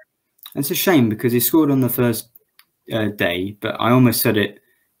 It's a shame because he scored on the first day, but I almost said it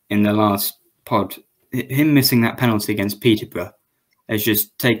in the last pod. Him missing that penalty against Peterborough has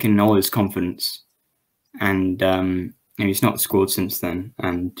just taken all his confidence, and he's not scored since then.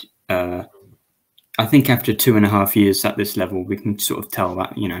 And I think after 2.5 years at this level, we can sort of tell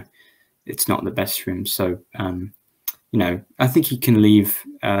that it's not the best for him. So I think he can leave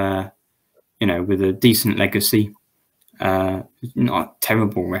with a decent legacy, not a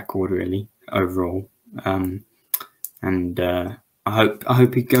terrible record really overall. And I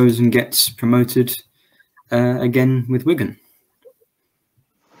hope he goes and gets promoted again with Wigan.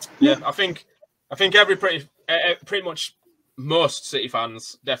 Yeah, I think pretty much most City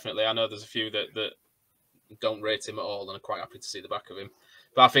fans definitely. I know there's a few that don't rate him at all and are quite happy to see the back of him.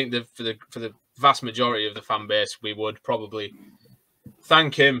 But I think that for the vast majority of the fan base, we would probably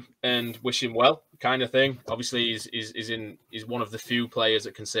thank him and wish him well, kind of thing. Obviously, he's one of the few players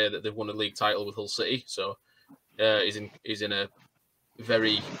that can say that they've won a league title with Hull City. So he's in a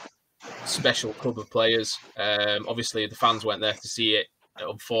very special club of players. Obviously, the fans weren't there to see it,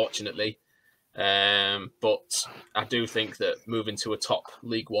 unfortunately. But I do think that moving to a top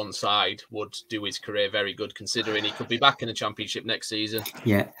League One side would do his career very good, considering he could be back in the Championship next season.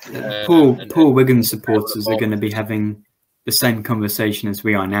 Yeah, poor Wigan supporters are going to be having the same conversation as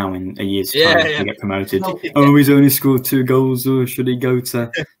we are now in a year's time if we get promoted. Oh, he's only scored 2 goals, or should he go to?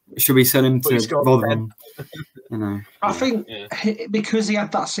 Should we sell him to Rotherham? I think because he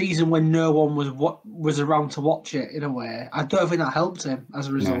had that season when no one was around to watch it in a way. I don't think that helped him as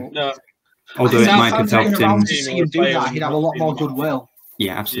a result. No. Although it might have helped him. To see him do that, he'd have a lot more goodwill.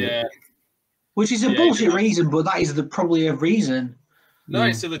 Yeah, absolutely. Yeah. Which is a bullshit reason, but that is probably a reason. No,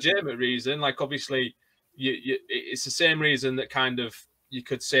 it's a legitimate reason. Like, obviously, it's the same reason that kind of you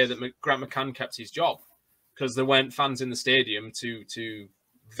could say that Grant McCann kept his job, because there weren't fans in the stadium to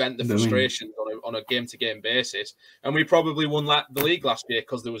vent the frustrations on a game-to-game basis. And we probably won the league last year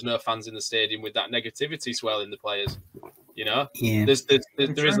because there was no fans in the stadium with that negativity swelling the players. You know, there is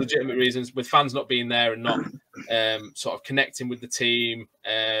legitimate reasons with fans not being there and not sort of connecting with the team,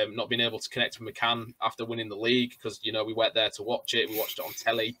 not being able to connect with McCann after winning the league, because, you know, we weren't there to watch it. We watched it on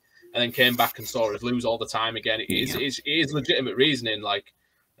telly and then came back and saw us lose all the time again. It is legitimate reasoning, like.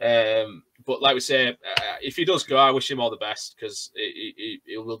 But like we say, if he does go, I wish him all the best, because he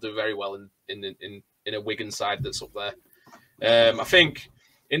will do very well in a Wigan side that's up there. I think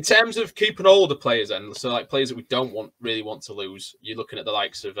in terms of keeping all the players, and so like players that we don't really want to lose, you're looking at the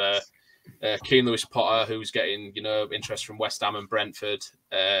likes of Keane Lewis-Potter, who's getting, you know, interest from West Ham and Brentford.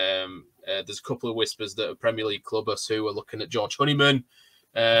 There's a couple of whispers that a Premier League club who are looking at George Honeyman.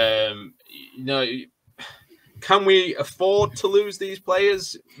 You know. Can we afford to lose these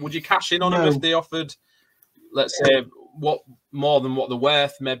players? Would you cash in on them if they offered, let's say, what more than what they're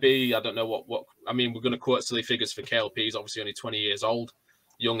worth? Maybe, I don't know what. I mean, we're going to quote silly figures for KLP. He's obviously only 20 years old,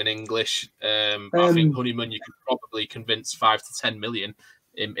 young and English. But I think Honeyman, you could probably convince 5 to 10 million.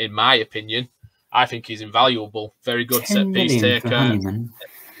 In my opinion, I think he's invaluable. Very good set piece taker.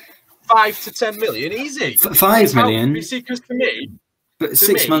 5 to 10 million, easy. 5 million. You see, because to me, but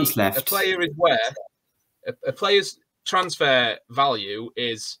 6 months left. A player is worth. A player's transfer value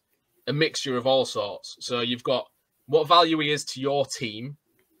is a mixture of all sorts. So you've got what value he is to your team,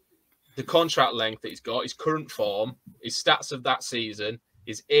 the contract length that he's got, his current form, his stats of that season,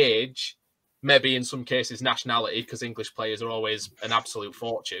 his age, maybe in some cases nationality, because English players are always an absolute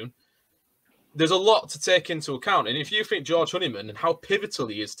fortune. There's a lot to take into account. And if you think George Honeyman and how pivotal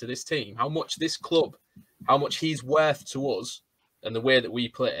he is to this team, how much this club, how much he's worth to us and the way that we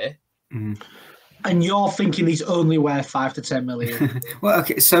play... And you're thinking he's only worth 5 to 10 million. Well,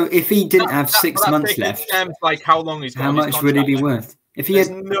 okay. So if he didn't have 6 months left, like how long he's got, how much would he be worth? If he had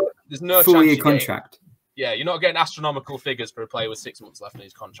there's no 4-year contract. Yeah, you're not getting astronomical figures for a player with 6 months left in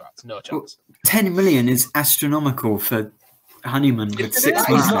his contract. No chance. Well, 10 million is astronomical for Honeyman with 6 months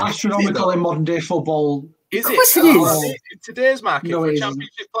left. It's not astronomical in modern day football. Is it? Of course it is. In today's market, for a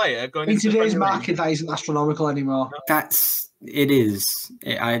championship player going in into today's market, that isn't astronomical anymore. It is.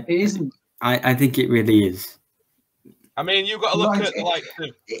 It isn't. I think it really is. I mean, you've got to look at like...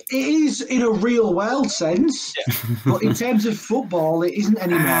 It is in a real world sense, but in terms of football, it isn't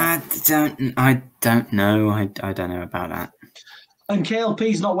anymore. I don't know. I don't know about that. And KLP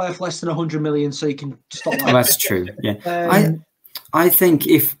is not worth less than 100 million, so you can stop that. Well, that's true. Yeah, I think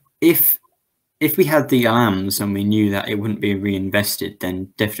if we had the alarms and we knew that it wouldn't be reinvested,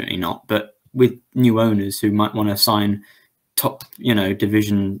 then definitely not. But with new owners who might want to sign top, you know,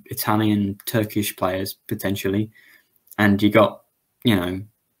 division Italian, Turkish players potentially, and you got, you know,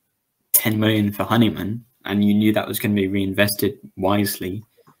 10 million for Honeyman, and you knew that was going to be reinvested wisely,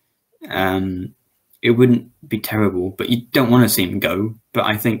 it wouldn't be terrible. But you don't want to see him go. But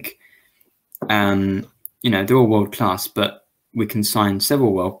I think, you know, they're all world class, but we can sign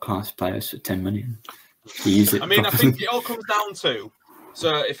several world class players for 10 million to use it. I mean, properly. I think it all comes down to.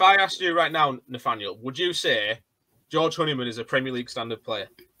 So, if I asked you right now, Nathaniel, would you say George Honeyman is a Premier League standard player?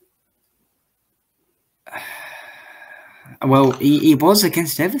 Well, he was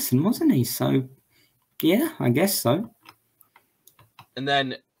against Everton, wasn't he? So, yeah, I guess so. And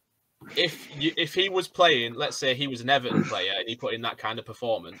then, if he was playing, let's say he was an Everton player and he put in that kind of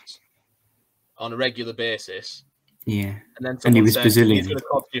performance on a regular basis, yeah, and he was Brazilian, he's going to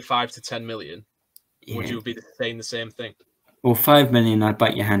cost you 5 to 10 million. Yeah. Would you be saying the same thing? Well, 5 million, I'd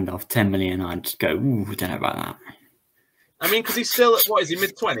bite your hand off. 10 million, I'd go, ooh, I don't know about that. I mean, because he's still, what is he,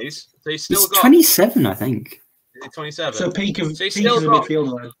 mid-20s? So he's still got 27, I think. Is he 27? So peak of the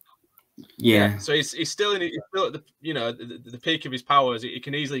midfielder. Yeah. So he's still at the, you know, the peak of his powers. He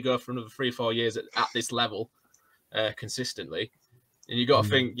can easily go for another 3-4 years at this level, consistently. And you got to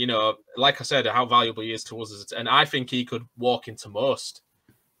think, you know, like I said, how valuable he is to us, and I think he could walk into most,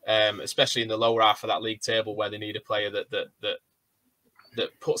 especially in the lower half of that league table where they need a player that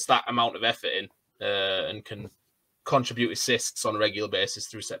puts that amount of effort in and can contribute assists on a regular basis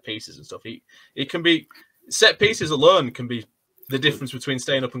through set pieces and stuff. He can be, set pieces alone can be the difference between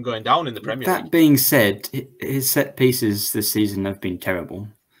staying up and going down in the Premier League. That being said, his set pieces this season have been terrible,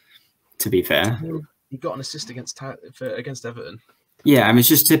 to be fair. He got an assist against Everton. Yeah, I mean, it's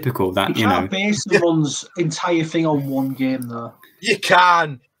just typical that, you can't base someone's entire thing on one game, though. You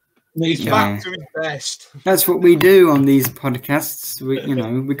can. He's back to his best. That's what we do on these podcasts. We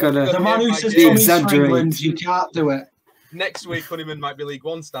got to. The man who says Tommy's for England, you can't do it. Next week, Honeyman might be League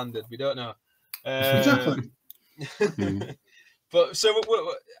One standard. We don't know. Exactly. But so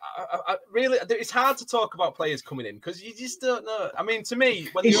really, it's hard to talk about players coming in because you just don't know. I mean, to me,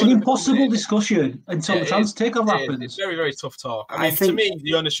 it's an impossible discussion until the transfer takeover happens. It's very, very tough talk. I mean, to me,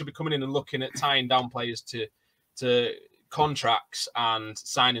 the owners should be coming in and looking at tying down players to contracts and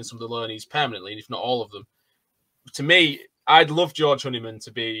signing some of the loanees permanently, if not all of them. To me, I'd love George Honeyman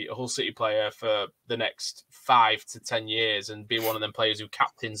to be a Hull City player for the next 5 to 10 years and be one of them players who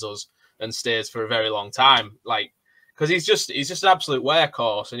captains us and stays for a very long time. Because he's just an absolute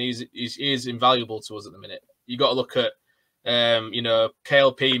workhorse, and he is invaluable to us at the minute. You got to look at,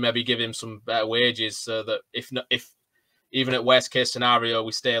 KLP maybe give him some better wages so that if even at worst case scenario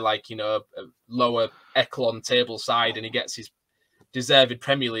we stay a lower echelon table side and he gets his deserved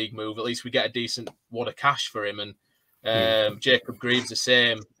Premier League move, at least we get a decent wad of cash for him. And Jacob Greaves the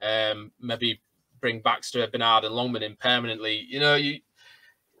same. Maybe bring Baxter, Bernard, and Longman in permanently.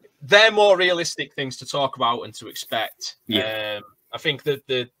 They're more realistic things to talk about and to expect. I think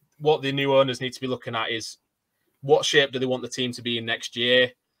that what the new owners need to be looking at is what shape do they want the team to be in next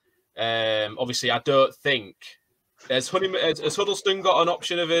year. Obviously, I don't think has Huddleston got an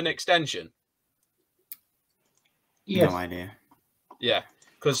option of an extension? Yes. No idea. Yeah,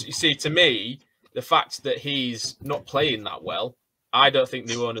 because you see, to me, the fact that he's not playing that well, I don't think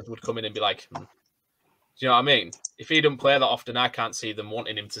new owners would come in and be like, do you know what I mean? If he doesn't play that often, I can't see them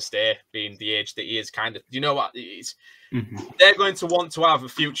wanting him to stay, being the age that he is. Kind of, do you know what? They're going to want to have a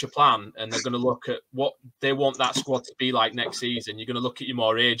future plan, and they're going to look at what they want that squad to be like next season. You're going to look at your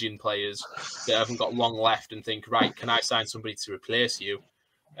more aging players that haven't got long left and think, right, can I sign somebody to replace you?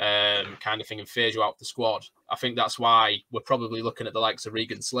 Kind of thing, and phase you out the squad. I think that's why we're probably looking at the likes of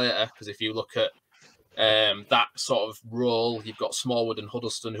Regan Slater, because if you look at that sort of role, you've got Smallwood and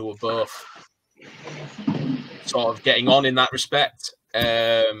Huddleston, who are both sort of getting on in that respect.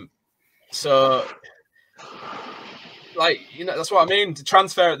 So, that's what I mean. The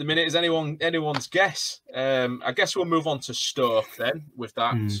transfer at the minute is anyone's guess. I guess we'll move on to Stoke then with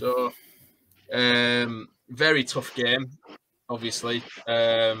that. So, very tough game, obviously.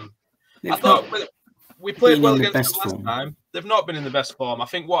 I thought we played well against them last time. They've not been in the best form. I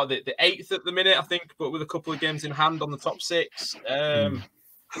think the 8th at the minute, I think, but with a couple of games in hand on the top 6.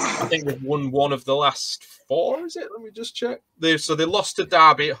 I think they've won one of the last 4, is it? Let me just check. They lost to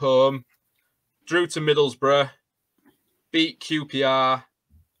Derby at home, drew to Middlesbrough, beat QPR,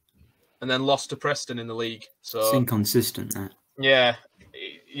 and then lost to Preston in the league. So it's inconsistent, that. Yeah.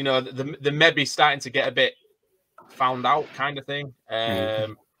 The maybe starting to get a bit found out kind of thing.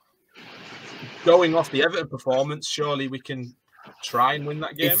 Going off the Everton performance, surely we can try and win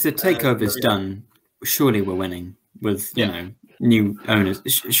that game. If the takeover's done, surely we're winning with, new owners.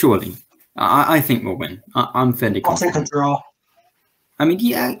 Surely. I think we'll win. I'm fairly confident. I'll take a draw. I mean,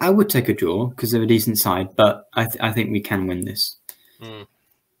 yeah, I would take a draw because they're a decent side, but I think we can win this.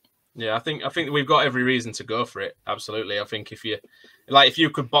 Yeah, I think we've got every reason to go for it. Absolutely. I think if you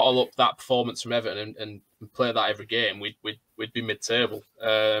could bottle up that performance from Everton and play that every game, we'd be mid-table.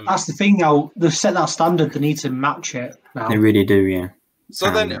 That's the thing now. They've set that standard. They need to match it now. They really do, yeah.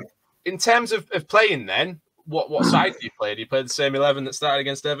 So then, in terms of playing, then what side do you play? Do you play the same 11 that started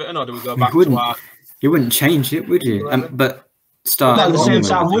against Everton, or do we go back to our? You wouldn't change it, would you? But start the same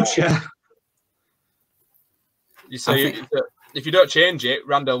side, would you? If you don't change it,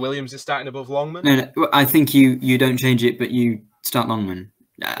 Randall Williams is starting above Longman. No, I think you don't change it, but you start Longman.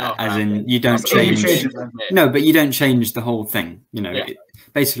 You don't change. No, but you don't change the whole thing.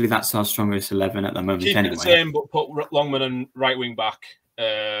 Basically that's our strongest 11 at the moment. Keep anyway. It the same, but put Longman and right wing back.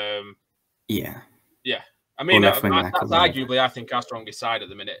 Yeah. I mean, that's arguably, I think, our strongest side at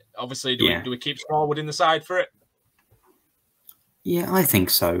the minute. Obviously, do we keep Smallwood in the side for it? Yeah, I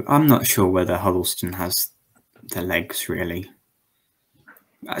think so. I'm not sure whether Huddleston has the legs, really.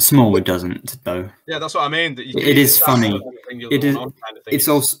 Smallwood doesn't, though. Yeah, that's what I mean. It is funny.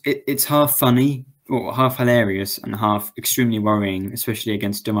 It's half funny or half hilarious and half extremely worrying, especially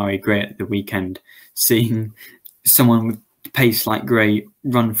against Damari Gray at the weekend, seeing someone with pace like Gray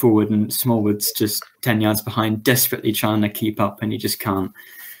run forward and Smallwood's just 10 yards behind, desperately trying to keep up, and he just can't.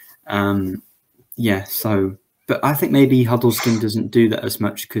 But I think maybe Huddleston doesn't do that as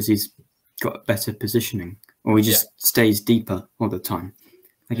much because he's got better positioning, or he just stays deeper all the time.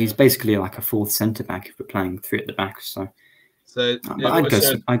 He's basically like a 4th centre back if we're playing 3 at the back.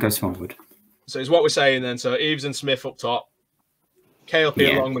 I'd go Smallwood. So it's what we're saying then. So Eves and Smith up top, KLP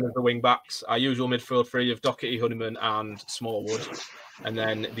and Longman as the wing backs. Our usual midfield three of Doherty, Honeyman, and Smallwood, and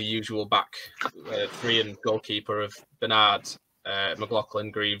then the usual back three and goalkeeper of Bernard,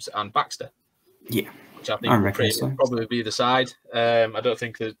 McLaughlin, Greaves, and Baxter. Yeah, which I think will probably be the side. I don't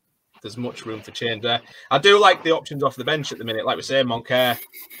think that there's much room for change there. I do like the options off the bench at the minute. Like we say, Moncur,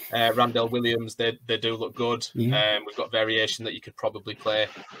 Randell Williams, they do look good. Yeah. We've got variation that you could probably play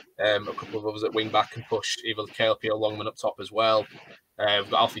a couple of others at wing back and push either KLP or Longman up top as well.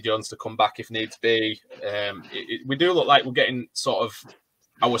 We've got Alfie Jones to come back if needs be. We do look like we're getting sort of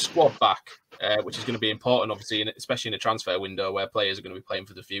our squad back, which is going to be important, obviously, especially in a transfer window where players are going to be playing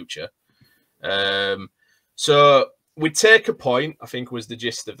for the future. So we take a point, I think was the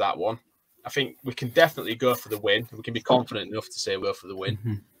gist of that one. I think we can definitely go for the win. We can be confident enough to say we'll go for the win.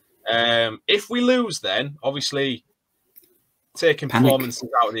 Mm-hmm. If we lose, then obviously taking performances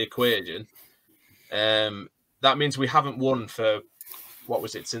out of the equation, that means we haven't won for what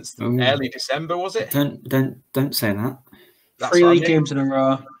was it since early December? Was it? Don't say that. That's 3 league games in a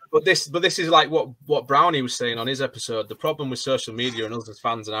row. But this is like what Brownie was saying on his episode. The problem with social media and us as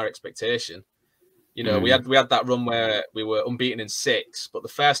fans and our expectation. You know, we had that run where we were unbeaten in 6, but the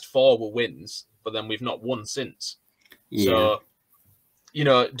first 4 were wins, but then we've not won since. Yeah. So, you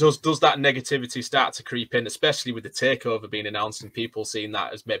know, does that negativity start to creep in, especially with the takeover being announced and people seeing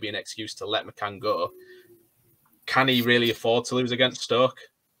that as maybe an excuse to let McCann go? Can he really afford to lose against Stoke?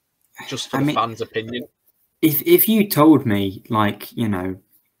 Just for the fans' opinion. If you told me, like, you know,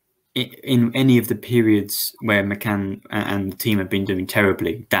 in any of the periods where McCann and the team have been doing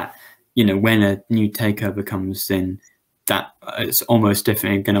terribly, that, you know, when a new takeover comes in, that it's almost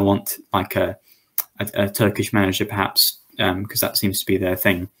definitely going to want like a Turkish manager, perhaps, because that seems to be their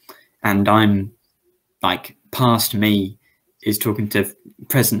thing. And I'm like, past me is talking to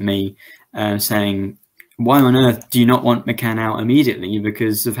present me, saying, why on earth do you not want McCann out immediately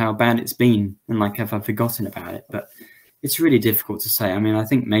because of how bad it's been? And like, have I forgotten about it? But it's really difficult to say. I mean, I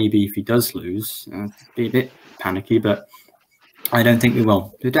think maybe if he does lose, be a bit panicky, but I don't think we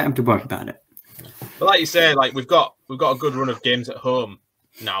will. We don't have to worry about it. But like you say, like we've got a good run of games at home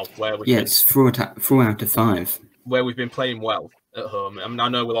now where we it's 4 out of 5 where we've been playing well at home. I mean, I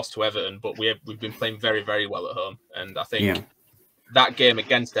know we lost to Everton, but we've been playing very, very well at home, and I think that game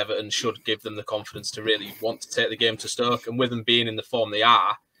against Everton should give them the confidence to really want to take the game to Stoke. And with them being in the form they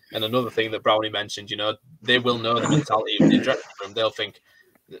are, and another thing that Brownie mentioned, you know, they will know the mentality of the dressing room. They'll think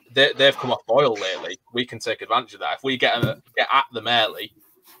they've come off boil lately. We can take advantage of that. If we get at them early,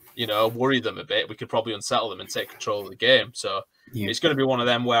 you know, worry them a bit, we could probably unsettle them and take control of the game. So it's going to be one of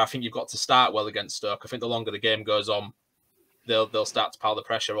them where I think you've got to start well against Stoke. I think the longer the game goes on, they'll start to pile the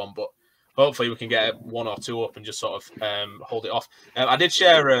pressure on. But hopefully we can get 1 or 2 up and just sort of hold it off. I did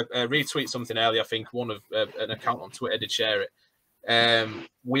share a retweet something earlier. I think one of an account on Twitter did share it. I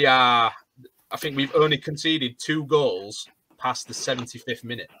think we've only conceded 2 goals past the 75th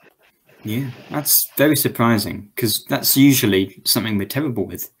minute. Yeah, that's very surprising because that's usually something we're terrible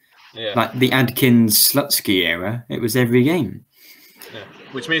with. Yeah. Like the Adkins Slutsky era, it was every game. Yeah.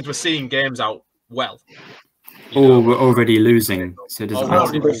 Which means we're seeing games out well. Or we're already losing. So it doesn't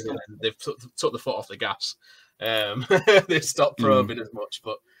matter. They've took the foot off the gas. They've stopped probing as much,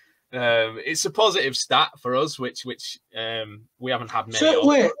 but it's a positive stat for us, which we haven't had many. So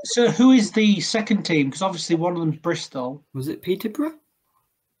wait, so who is the second team? Because obviously one of them's Bristol. Was it Peterborough?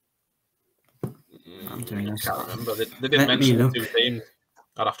 I can't remember. They didn't mention the 2 teams.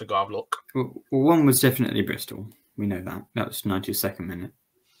 I'd have to go have a look. Well, one was definitely Bristol. We know that. That was 92nd minute.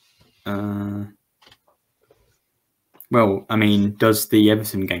 Well, I mean, does the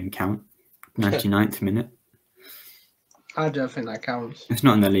Everton game count? 99th minute. I don't think that counts. It's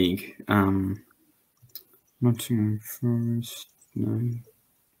not in the league. Nottingham Forest, no.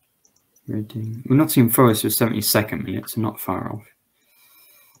 Reading. Well, Nottingham Forest was 72nd minute, so not far off.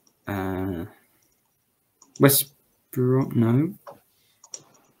 West Brom, no.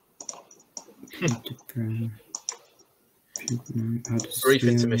 Brief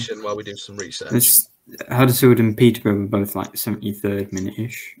intermission while we do some research. Huddersfield and Peterborough were both like 73rd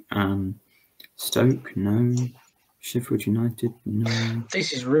minute-ish. Stoke, no. Sheffield United, no.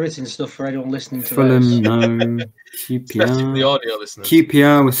 This is riveting stuff for anyone listening to Fulham, this. no. QPR, the audio listeners.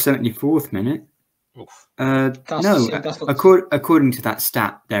 QPR was 74th minute. That's according to that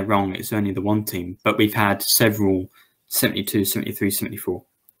stat, they're wrong. It's only the one team, but we've had several 72, 73, 74.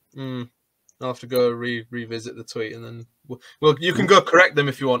 I'll have to go revisit the tweet, and then well, you can go correct them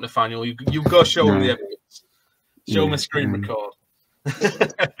if you want, Nathaniel. You go show them the evidence. Show them a screen record.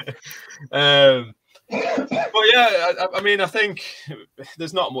 But yeah, I mean, I think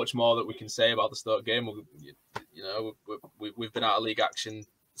there's not much more that we can say about the Stoke game. We've been out of league action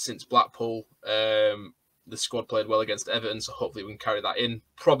since Blackpool. The squad played well against Everton, so hopefully we can carry that in.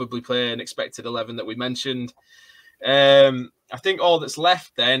 Probably play an expected 11 that we mentioned. I think all that's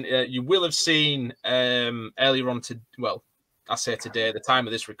left then, you will have seen earlier on I say today, the time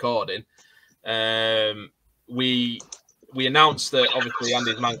of this recording, we announced that obviously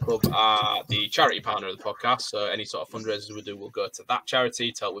Andy's Man Club are the charity partner of the podcast. So any sort of fundraisers we do will go to that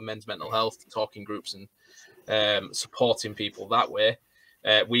charity to help with men's mental health, talking groups and supporting people that way.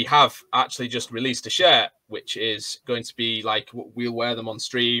 We have actually just released a shirt, which is going to be like, we'll wear them on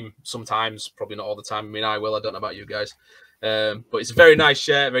stream sometimes, probably not all the time. I mean, I will. I don't know about you guys. But it's a very nice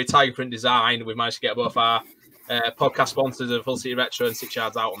shirt, very tiger print design. We've managed to get both our podcast sponsors of Hull City Retro and 6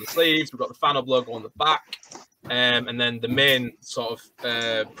 Yards Out on the sleeves. We've got the Fan Hub logo on the back. And then the main sort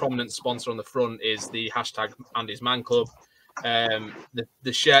of prominent sponsor on the front is the hashtag Andy's Man Club.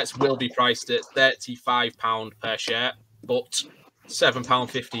 The shirts will be priced at £35 per shirt, but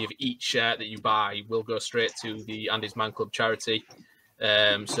 £7.50 of each shirt that you buy will go straight to the Andy's Man Club charity.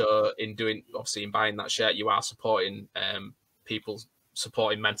 So in buying that shirt, you are supporting people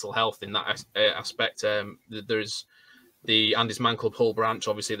supporting mental health in that aspect. There's the Andy's Man Club Hull branch,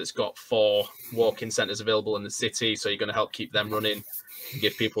 obviously, that's got 4 walk-in centres available in the city. So you're going to help keep them running and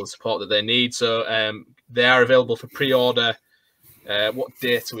give people the support that they need. So they are available for pre-order. What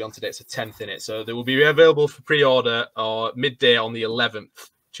date are we on today? It's the 10th in it. So they will be available for pre-order or midday on the 11th,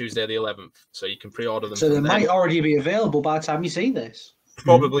 Tuesday the 11th. So you can pre-order them. So they might already be available by the time you see this.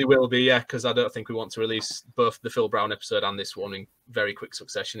 Probably will be, yeah, because I don't think we want to release both the Phil Brown episode and this one in very quick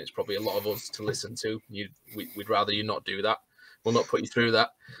succession. It's probably a lot of us to listen to. We'd rather you not do that. We'll not put you through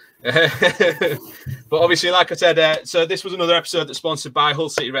that. But obviously, like I said, so this was another episode that's sponsored by Hull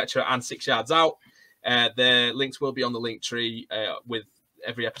City Retro and 6 Yards Out. The links will be on the link tree with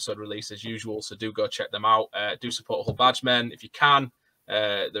every episode release as usual, so do go check them out. Do support Hull Badgemen if you can.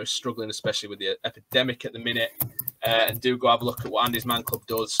 They're struggling, especially with the epidemic at the minute. And do go have a look at what Andy's Man Club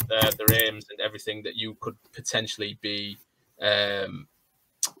does, their aims and everything that you could potentially be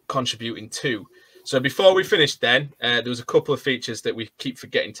contributing to. So before we finish then, there was a couple of features that we keep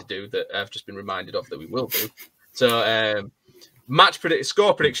forgetting to do that I've just been reminded of that we will do. So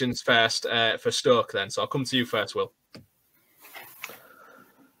score predictions first for Stoke then. So I'll come to you first, Will.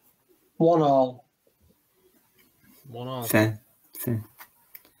 1-1. 1-1. Fair.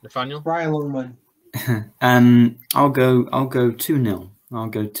 Nathaniel? Ryan Longman. I'll go 2-0. I'll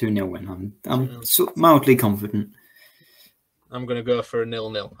go 2-0 win. I'm mildly confident. I'm going to go for a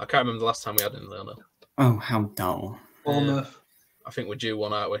 0-0. I can't remember the last time we had a 0-0. Oh, how dull. Bournemouth. I think we're due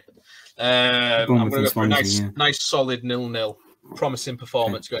one, aren't we? I'm going to go for a nice solid 0-0. Promising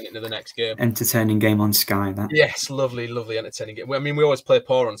performance going into the next game. Entertaining game on Sky. That. Yes, lovely entertaining game. I mean, we always play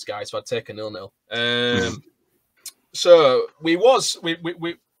poor on Sky, so I'd take a 0-0. So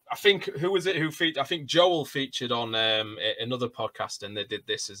I think who was it who featured? I think Joel featured on another podcast, and they did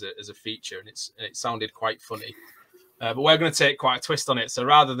this as a feature, and it sounded quite funny. But we're going to take quite a twist on it. So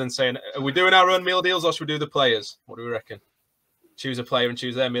rather than saying, are we doing our own meal deals or should we do the players? What do we reckon? Choose a player and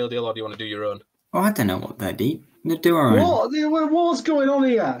choose their meal deal, or do you want to do your own? Oh, I don't know what they'd eat. We'll do our own. What's going on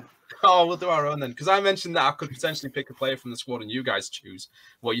here? Oh, we'll do our own then. Because I mentioned that I could potentially pick a player from the squad and you guys choose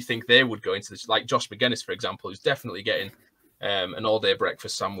what you think they would go into this. Like Josh McGuinness, for example, who's definitely getting an all-day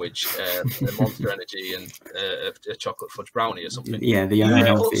breakfast sandwich, a Monster Energy, and a chocolate fudge brownie or something. Yeah, the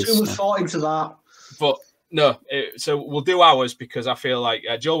put too much thought into that. But no, so we'll do ours because I feel like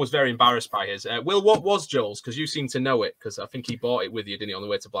Joel was very embarrassed by his. Will, what was Joel's? Because you seem to know it, because I think he bought it with you, didn't he, on the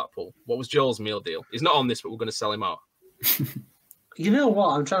way to Blackpool? What was Joel's meal deal? He's not on this, but we're going to sell him out. You know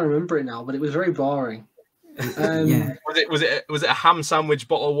what? I'm trying to remember it now, but it was very boring. Yeah. Was it a ham sandwich,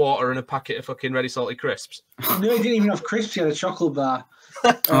 bottle of water, and a packet of fucking ready salty crisps? No, he didn't even have crisps. He had a chocolate bar.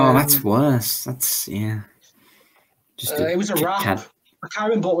 Oh, that's worse. That's Just it was a wrap. I can't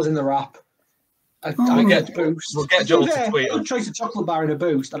remember what was in the wrap. I get Boost. We'll get Joel to tweet. A choice of chocolate bar and a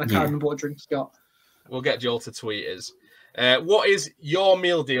Boost, and I can't remember what drinks got. We'll get Joel to tweet us. What is your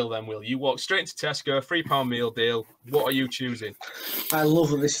meal deal then, Will? You walk straight into Tesco, £3 meal deal. What are you choosing? I love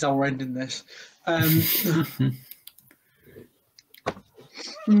that this is how we're ending this. I'm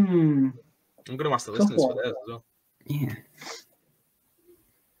going to ask the listeners for theirs as well. Yeah.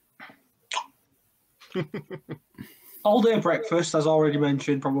 All day breakfast, as already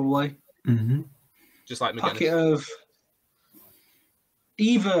mentioned, probably. Mm-hmm. Just like McGuinness. Packet of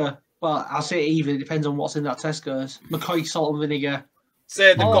either. Well, I'll say either. It depends on what's in that Tesco's. McCoy salt and vinegar. Say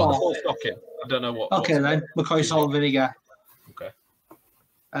they've got the whole stock in. I don't know what. Okay, then McCoy salt and vinegar. Okay.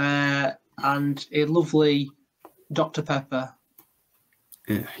 and a lovely Dr. Pepper.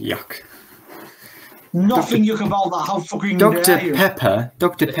 Yuck. Nothing yuck about that. How fucking Dr. dare you? Pepper?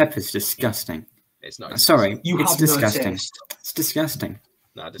 Dr. Pepper's disgusting. It's not. Sorry, You it's have disgusting. no taste. It's disgusting.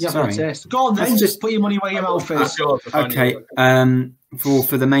 No, You have Sorry. no taste. Go on then, Let's just put your money where your mouth is. Okay.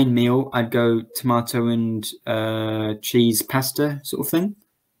 For the main meal, I'd go tomato and cheese pasta sort of thing.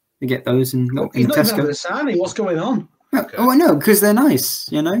 You get those in He's not even Tesco. having a signing. What's going on? Oh, I know, because they're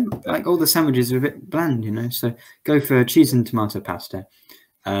nice, you know. Like all the sandwiches are a bit bland, you know. So go for cheese and tomato pasta.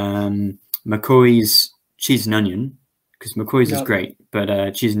 McCoy's cheese and onion, because McCoy's is great,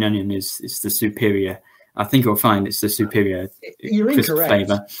 but cheese and onion is the superior. I think you'll find it's the superior crisp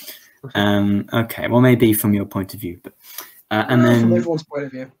flavour. Okay, well maybe from your point of view, but and then from everyone's point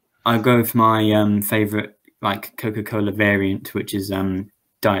of view, I'll go for my favourite like Coca-Cola variant, which is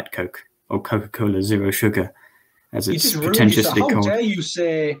Diet Coke or Coca-Cola Zero Sugar, as it's pretentiously called. How dare you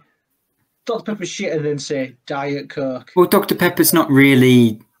say Dr. Pepper shit and then say Diet Coke? Well, Dr. Pepper's not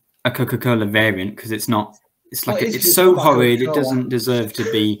really a Coca-Cola variant because it's not. It's like it's so horrid. It doesn't deserve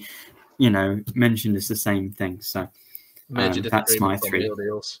to be, you know, mentioned as the same thing. So that's my three.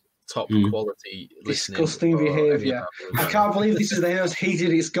 Top quality disgusting behaviour. I can't believe this is the most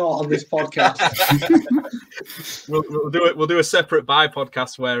heated it's got on this podcast. We'll do a separate buy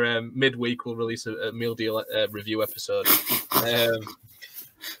podcast where midweek we'll release a meal deal review episode.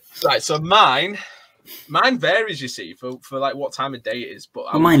 Right, so mine varies, you see, for like what time of day it is.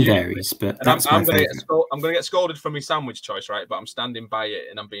 But mine varies, but that's I'm gonna get scolded for my sandwich choice, right? But I'm standing by it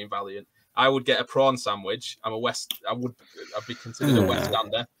and I'm being valiant. I would get a prawn sandwich. I'd be considered a West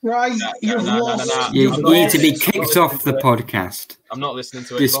Lander. Right, you've lost. You need to be kicked off the podcast. I'm not listening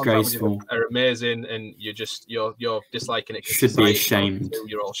to it. Disgraceful. Are amazing, and you're disliking it. Should be ashamed.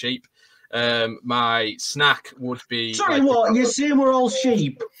 You're all sheep. My snack would be. Sorry, what? You're saying we're all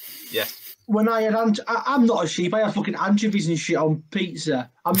sheep? Yes. When I had, I'm not a sheep. I have fucking anchovies and shit on pizza.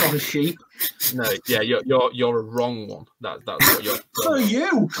 I'm not a sheep. No, yeah, you're a wrong one. That's what you're. So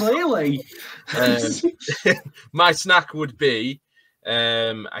you clearly. My snack would be.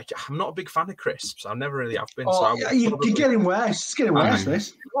 I'm not a big fan of crisps. I never really have been. Oh, so you're getting worse. It's getting worse.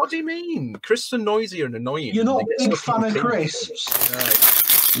 This. What do you mean? Crisps are noisy and annoying. You're not a big fan of crisps. Right.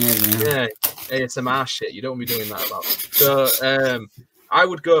 Yeah, ASMR shit. You don't want to be doing that about. So, I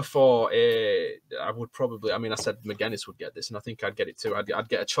would go for I said McGuinness would get this, and I think I'd get it too. I'd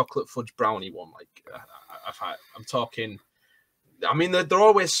get a chocolate fudge brownie one. Like I'm talking. I mean, they're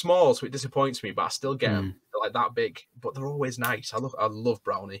always small, so it disappoints me, but I still get them. They're like that big, but they're always nice. I love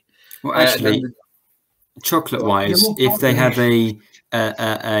brownie. Well, actually, chocolate-wise, if they have a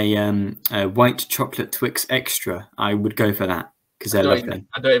white chocolate Twix extra, I would go for that because they're lovely.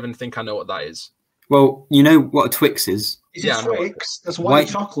 I don't even think I know what that is. Well, you know what a Twix is? It's a Twix. That's white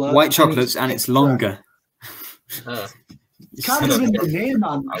chocolate. White chocolates, and it's longer. Can't even the name,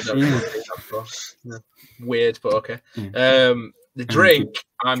 man. Yeah. Weird, but okay. Yeah. The drink,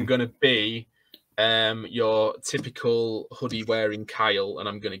 I'm going to be your typical hoodie-wearing Kyle, and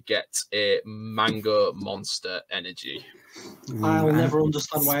I'm going to get a Mango Monster Energy. I'll never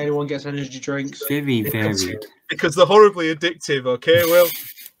understand why anyone gets energy drinks. Very varied. Because they're horribly addictive, okay, Will?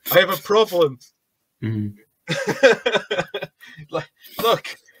 I have a problem.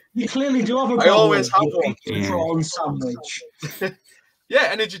 Look. You clearly do have a problem. I always have one. Prawn sandwich. Yeah,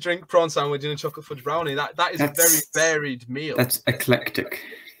 energy drink, prawn sandwich, and a chocolate fudge brownie. That's a very varied meal. That's eclectic.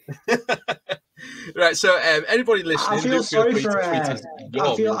 Right, so anybody listening, I feel sorry for. I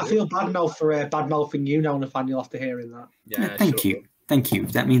feel bad now for bad mouthing you now, Nathaniel, after hearing that. Yeah, thank you.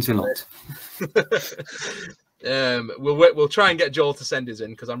 That means a lot. We'll try and get Joel to send his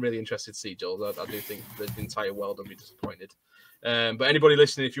in because I'm really interested to see Joel. I do think the entire world will be disappointed. But anybody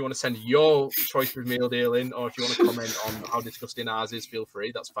listening, if you want to send your choice of meal deal in, or if you want to comment on how disgusting ours is, feel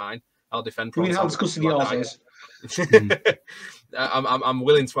free. That's fine. I'll defend. You mean how disgusting yours is? I'm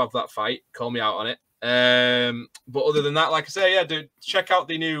willing to have that fight. Call me out on it. But other than that, like I say, yeah, dude, check out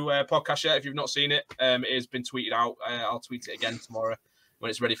the new podcast yet if you've not seen it. It has been tweeted out. I'll tweet it again tomorrow when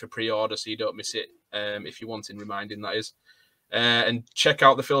it's ready for pre-order, so you don't miss it. If you want in reminding, that is. And check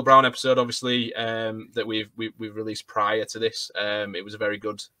out the Phil Brown episode, obviously, that we've released prior to this. It was a very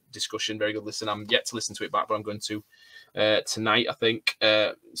good discussion, very good listen. I'm yet to listen to it back, but I'm going to tonight, I think,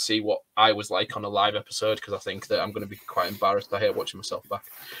 see what I was like on a live episode, because I think that I'm going to be quite embarrassed. I hate watching myself back.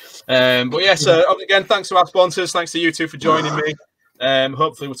 But yeah, so again, thanks to our sponsors. Thanks to you two for joining me.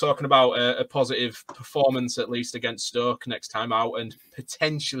 Hopefully we're talking about a positive performance, at least against Stoke next time out, and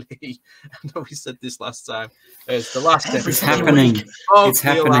potentially, I know we said this last time, it's the last episode. It's happening. It's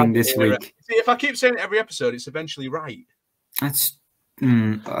happening this week. See, if I keep saying it every episode, it's eventually right. That's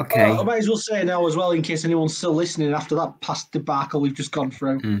Okay. I might as well say now as well, in case anyone's still listening after that past debacle we've just gone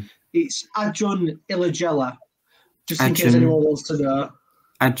through. It's Adjun Ilagella, just in case anyone wants to know.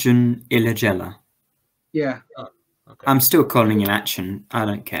 Adjun Ilagella. Yeah. Oh, okay. I'm still calling it Action. I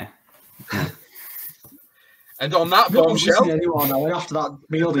don't care. No. And on that bombshell, anymore now, after that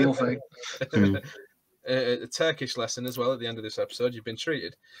meal deal thing. A Turkish lesson as well at the end of this episode. You've been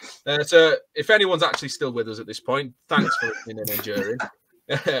treated. So if anyone's actually still with us at this point, thanks for listening and enduring.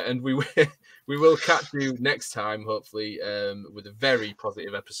 And we will catch you next time, hopefully, with a very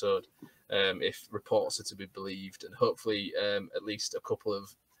positive episode, if reports are to be believed, and hopefully at least a couple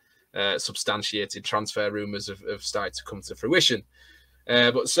of substantiated transfer rumours have started to come to fruition.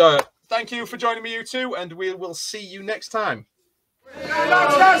 But so thank you for joining me, you two, and we will see you next time.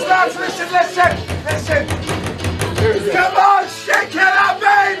 Listen. Come on, shake it up,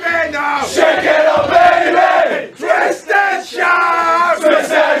 baby, now. Shake it up, baby. Twist and shout.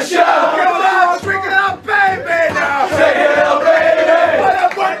 Twist and shout. Come on, shake it up, baby, now. Shake it up, baby. Wanna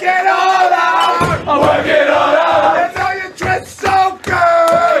work it all out. I work it all out. You know you twist so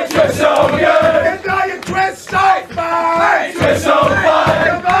good. You twist so good. You know you twist so fine. Twist so fine.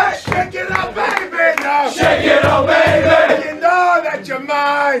 Come on, shake it up, baby, now. Shake it up, baby. You know that you're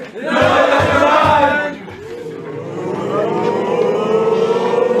mine. You know that you're mine.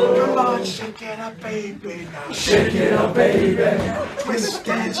 Come on, shake it up, baby. Now. Shake it up, baby. Twist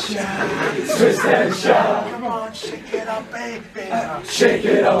and shout. Twist and shout. Come on, shake it up, baby. Now. Shake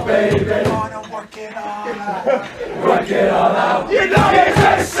it up, baby. Wanna work it all out. Work it all out. You know you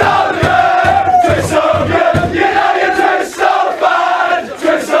twist